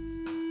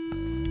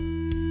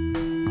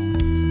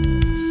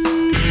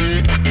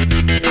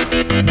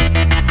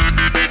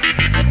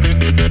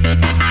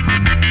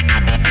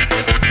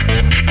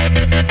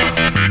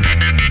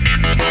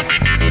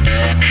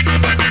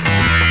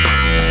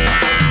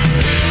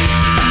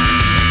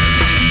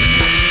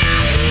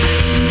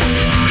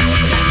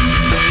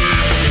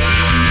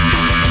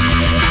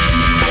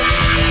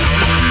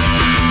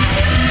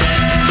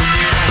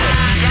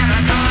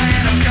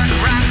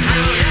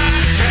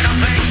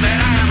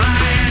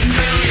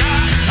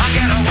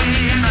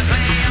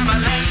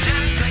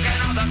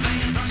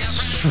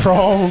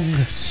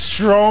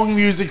 Strong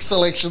music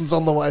selections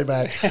on the way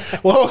back.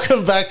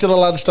 Welcome back to the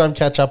Lunchtime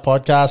Catch-Up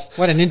Podcast.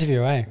 What an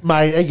interview, eh?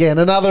 Mate, again,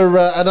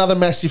 another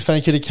massive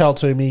thank you to Cal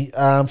Twomey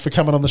for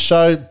coming on the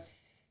show.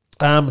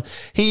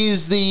 He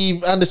is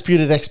the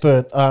undisputed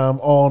expert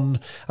on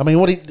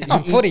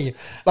footy.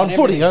 On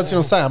footy, I was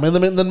going to say. I mean,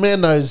 the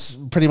man knows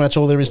pretty much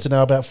all there is to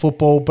know about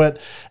football, but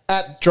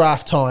at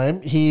draft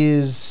time, he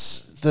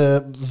is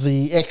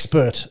the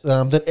expert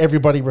that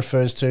everybody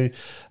refers to.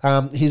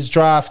 His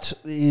draft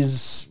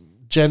is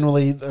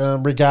generally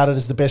regarded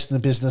as the best in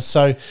the business.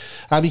 So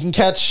you can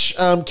catch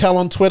Cal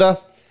on Twitter.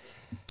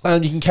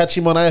 You can catch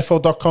him on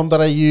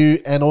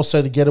afl.com.au and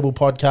also the Gettable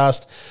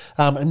podcast.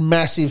 And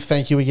massive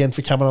thank you again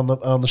for coming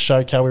on the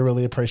show, Cal. We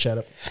really appreciate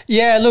it.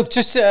 Yeah, look,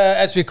 just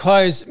as we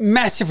close,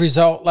 massive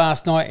result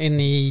last night in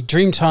the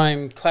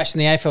Dreamtime clash in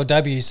the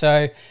AFLW.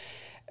 So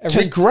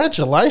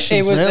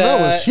congratulations, man.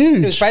 That was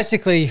huge. It was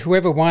basically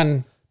whoever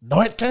won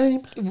night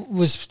game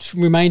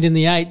remained in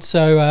the 8.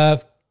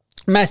 So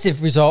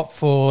massive result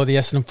for the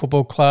Essendon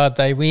Football Club.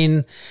 They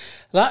win.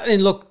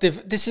 And look,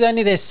 this is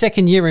only their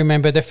second year,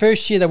 remember. The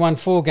first year they won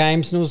 4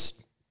 games and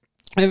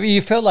you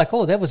felt like,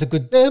 that was a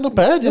good... Yeah, not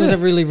bad, It was a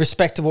really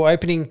respectable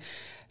opening.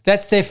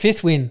 That's their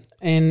 5th win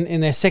in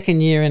their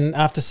second year, and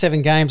after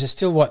 7 games, there's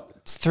still,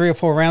 3 or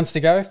 4 rounds to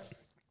go.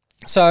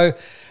 So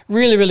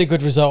really, really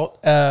good result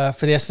for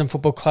the Essendon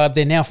Football Club.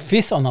 They're now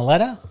 5th on the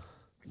ladder.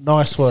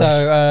 Nice work.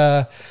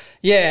 So,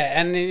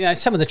 and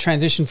some of the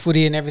transition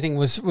footy and everything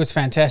was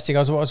fantastic. I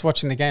was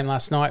watching the game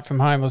last night from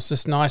home. It was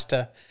just nice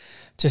to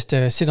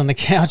sit on the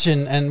couch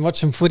and watch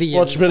some footy.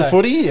 Watch a bit of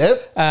footy,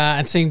 yep.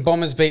 And seeing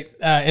Bombers beat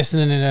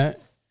Essendon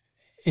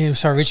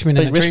Richmond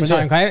in a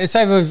Dreamtime game.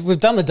 So we've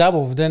done the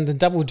double. We've done the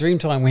double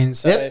Dreamtime wins.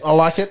 So, yep, I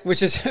like it.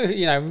 Which is,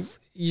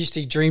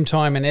 usually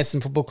Dreamtime and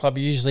Essendon Football Club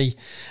usually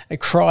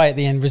cry at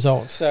the end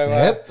result.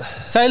 So,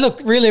 so look,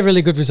 really,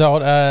 really good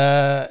result.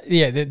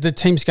 The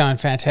team's going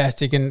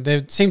fantastic, and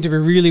they seem to be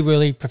really,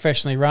 really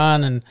professionally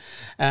run,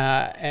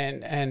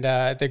 and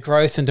their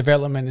growth and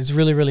development is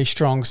really, really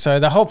strong. So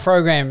the whole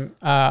program,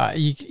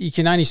 you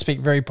can only speak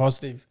very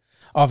positive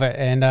of it,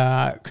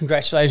 and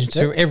congratulations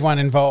to everyone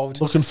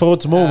involved. Looking forward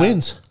to more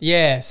wins.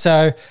 Yeah,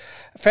 so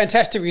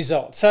fantastic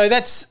result. So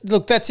that's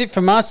it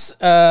from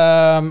us.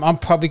 I'm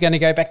probably going to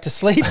go back to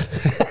sleep.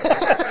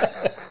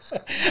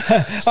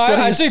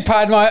 I do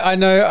pardon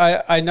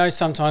I know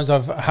sometimes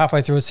I've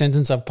halfway through a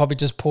sentence I've probably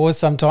just paused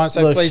sometimes.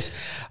 So please,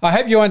 I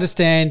hope you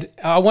understand.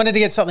 I wanted to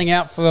get something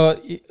out for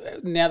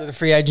now that the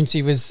free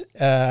agency was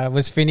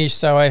finished.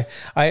 So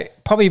I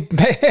probably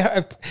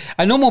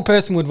a normal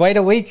person would wait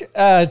a week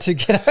to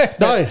get over.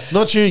 No,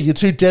 not you. You're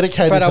too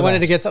dedicated. But I wanted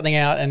to get something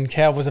out, and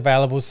Cal was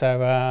available.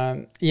 So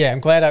I'm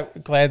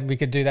glad we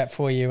could do that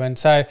for you. And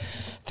so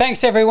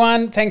thanks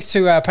everyone. Thanks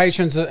to our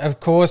patrons, of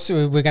course.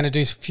 We're going to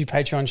do a few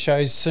Patreon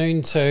shows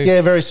soon too.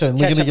 Yeah, very soon.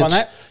 We're going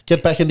to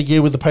get back into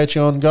gear with the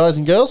Patreon guys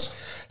and girls.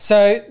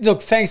 So,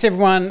 look, thanks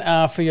everyone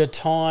for your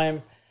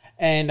time,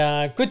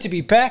 and good to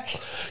be back.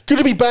 Good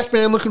to be back,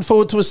 man. Looking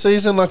forward to a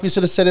season, like we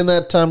sort of said in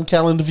that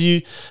calendar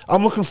view.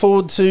 I'm looking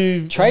forward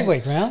to trade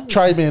week, man.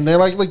 Trade, man. They're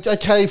like,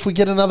 okay, if we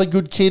get another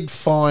good kid,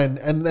 fine,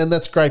 and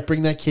that's great.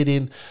 Bring that kid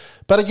in.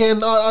 But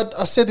again,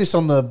 I said this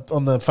on the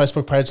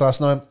Facebook page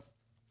last night,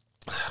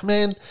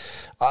 man.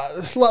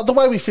 The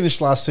way we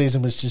finished last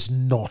season was just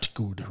not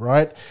good,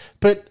 right?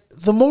 But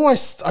the more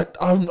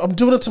I'm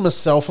doing it to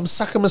myself, I'm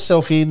sucking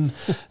myself in,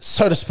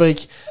 so to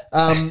speak,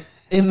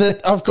 in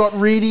that I've got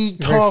Reedy,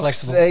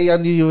 Cox, I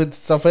knew you would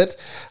stop it,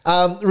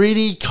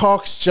 Reedy,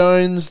 Cox,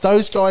 Jones,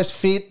 those guys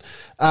fit.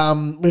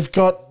 We've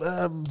got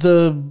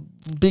the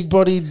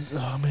big-bodied,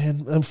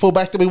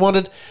 fullback that we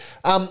wanted.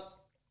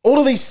 All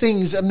of these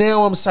things, and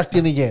now I'm sucked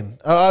in again.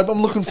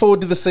 I'm looking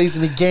forward to the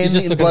season again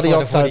in bloody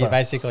October. Footy,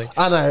 basically,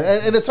 I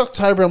know, and it's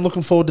October. I'm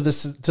looking forward to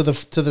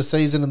the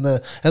season and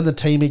the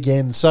team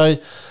again. So,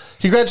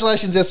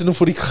 Congratulations, Essendon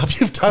Footy Club.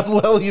 You've done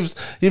well.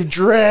 You've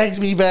dragged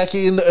me back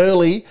in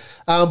early.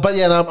 But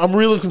yeah, no, I'm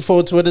really looking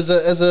forward to it. As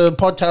a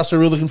podcast, we're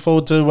really looking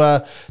forward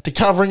to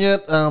covering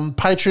it.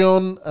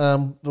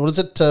 Patreon, what is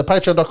it?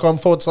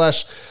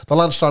 Patreon.com/the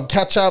lunchtime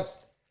catch up.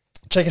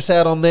 Check us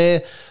out on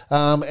there.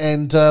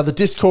 And the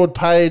Discord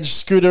page,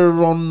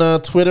 Scooter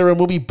on Twitter, and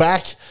we'll be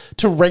back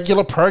to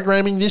regular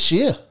programming this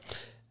year.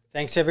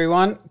 Thanks,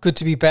 everyone. Good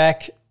to be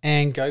back,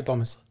 and go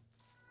Bombers.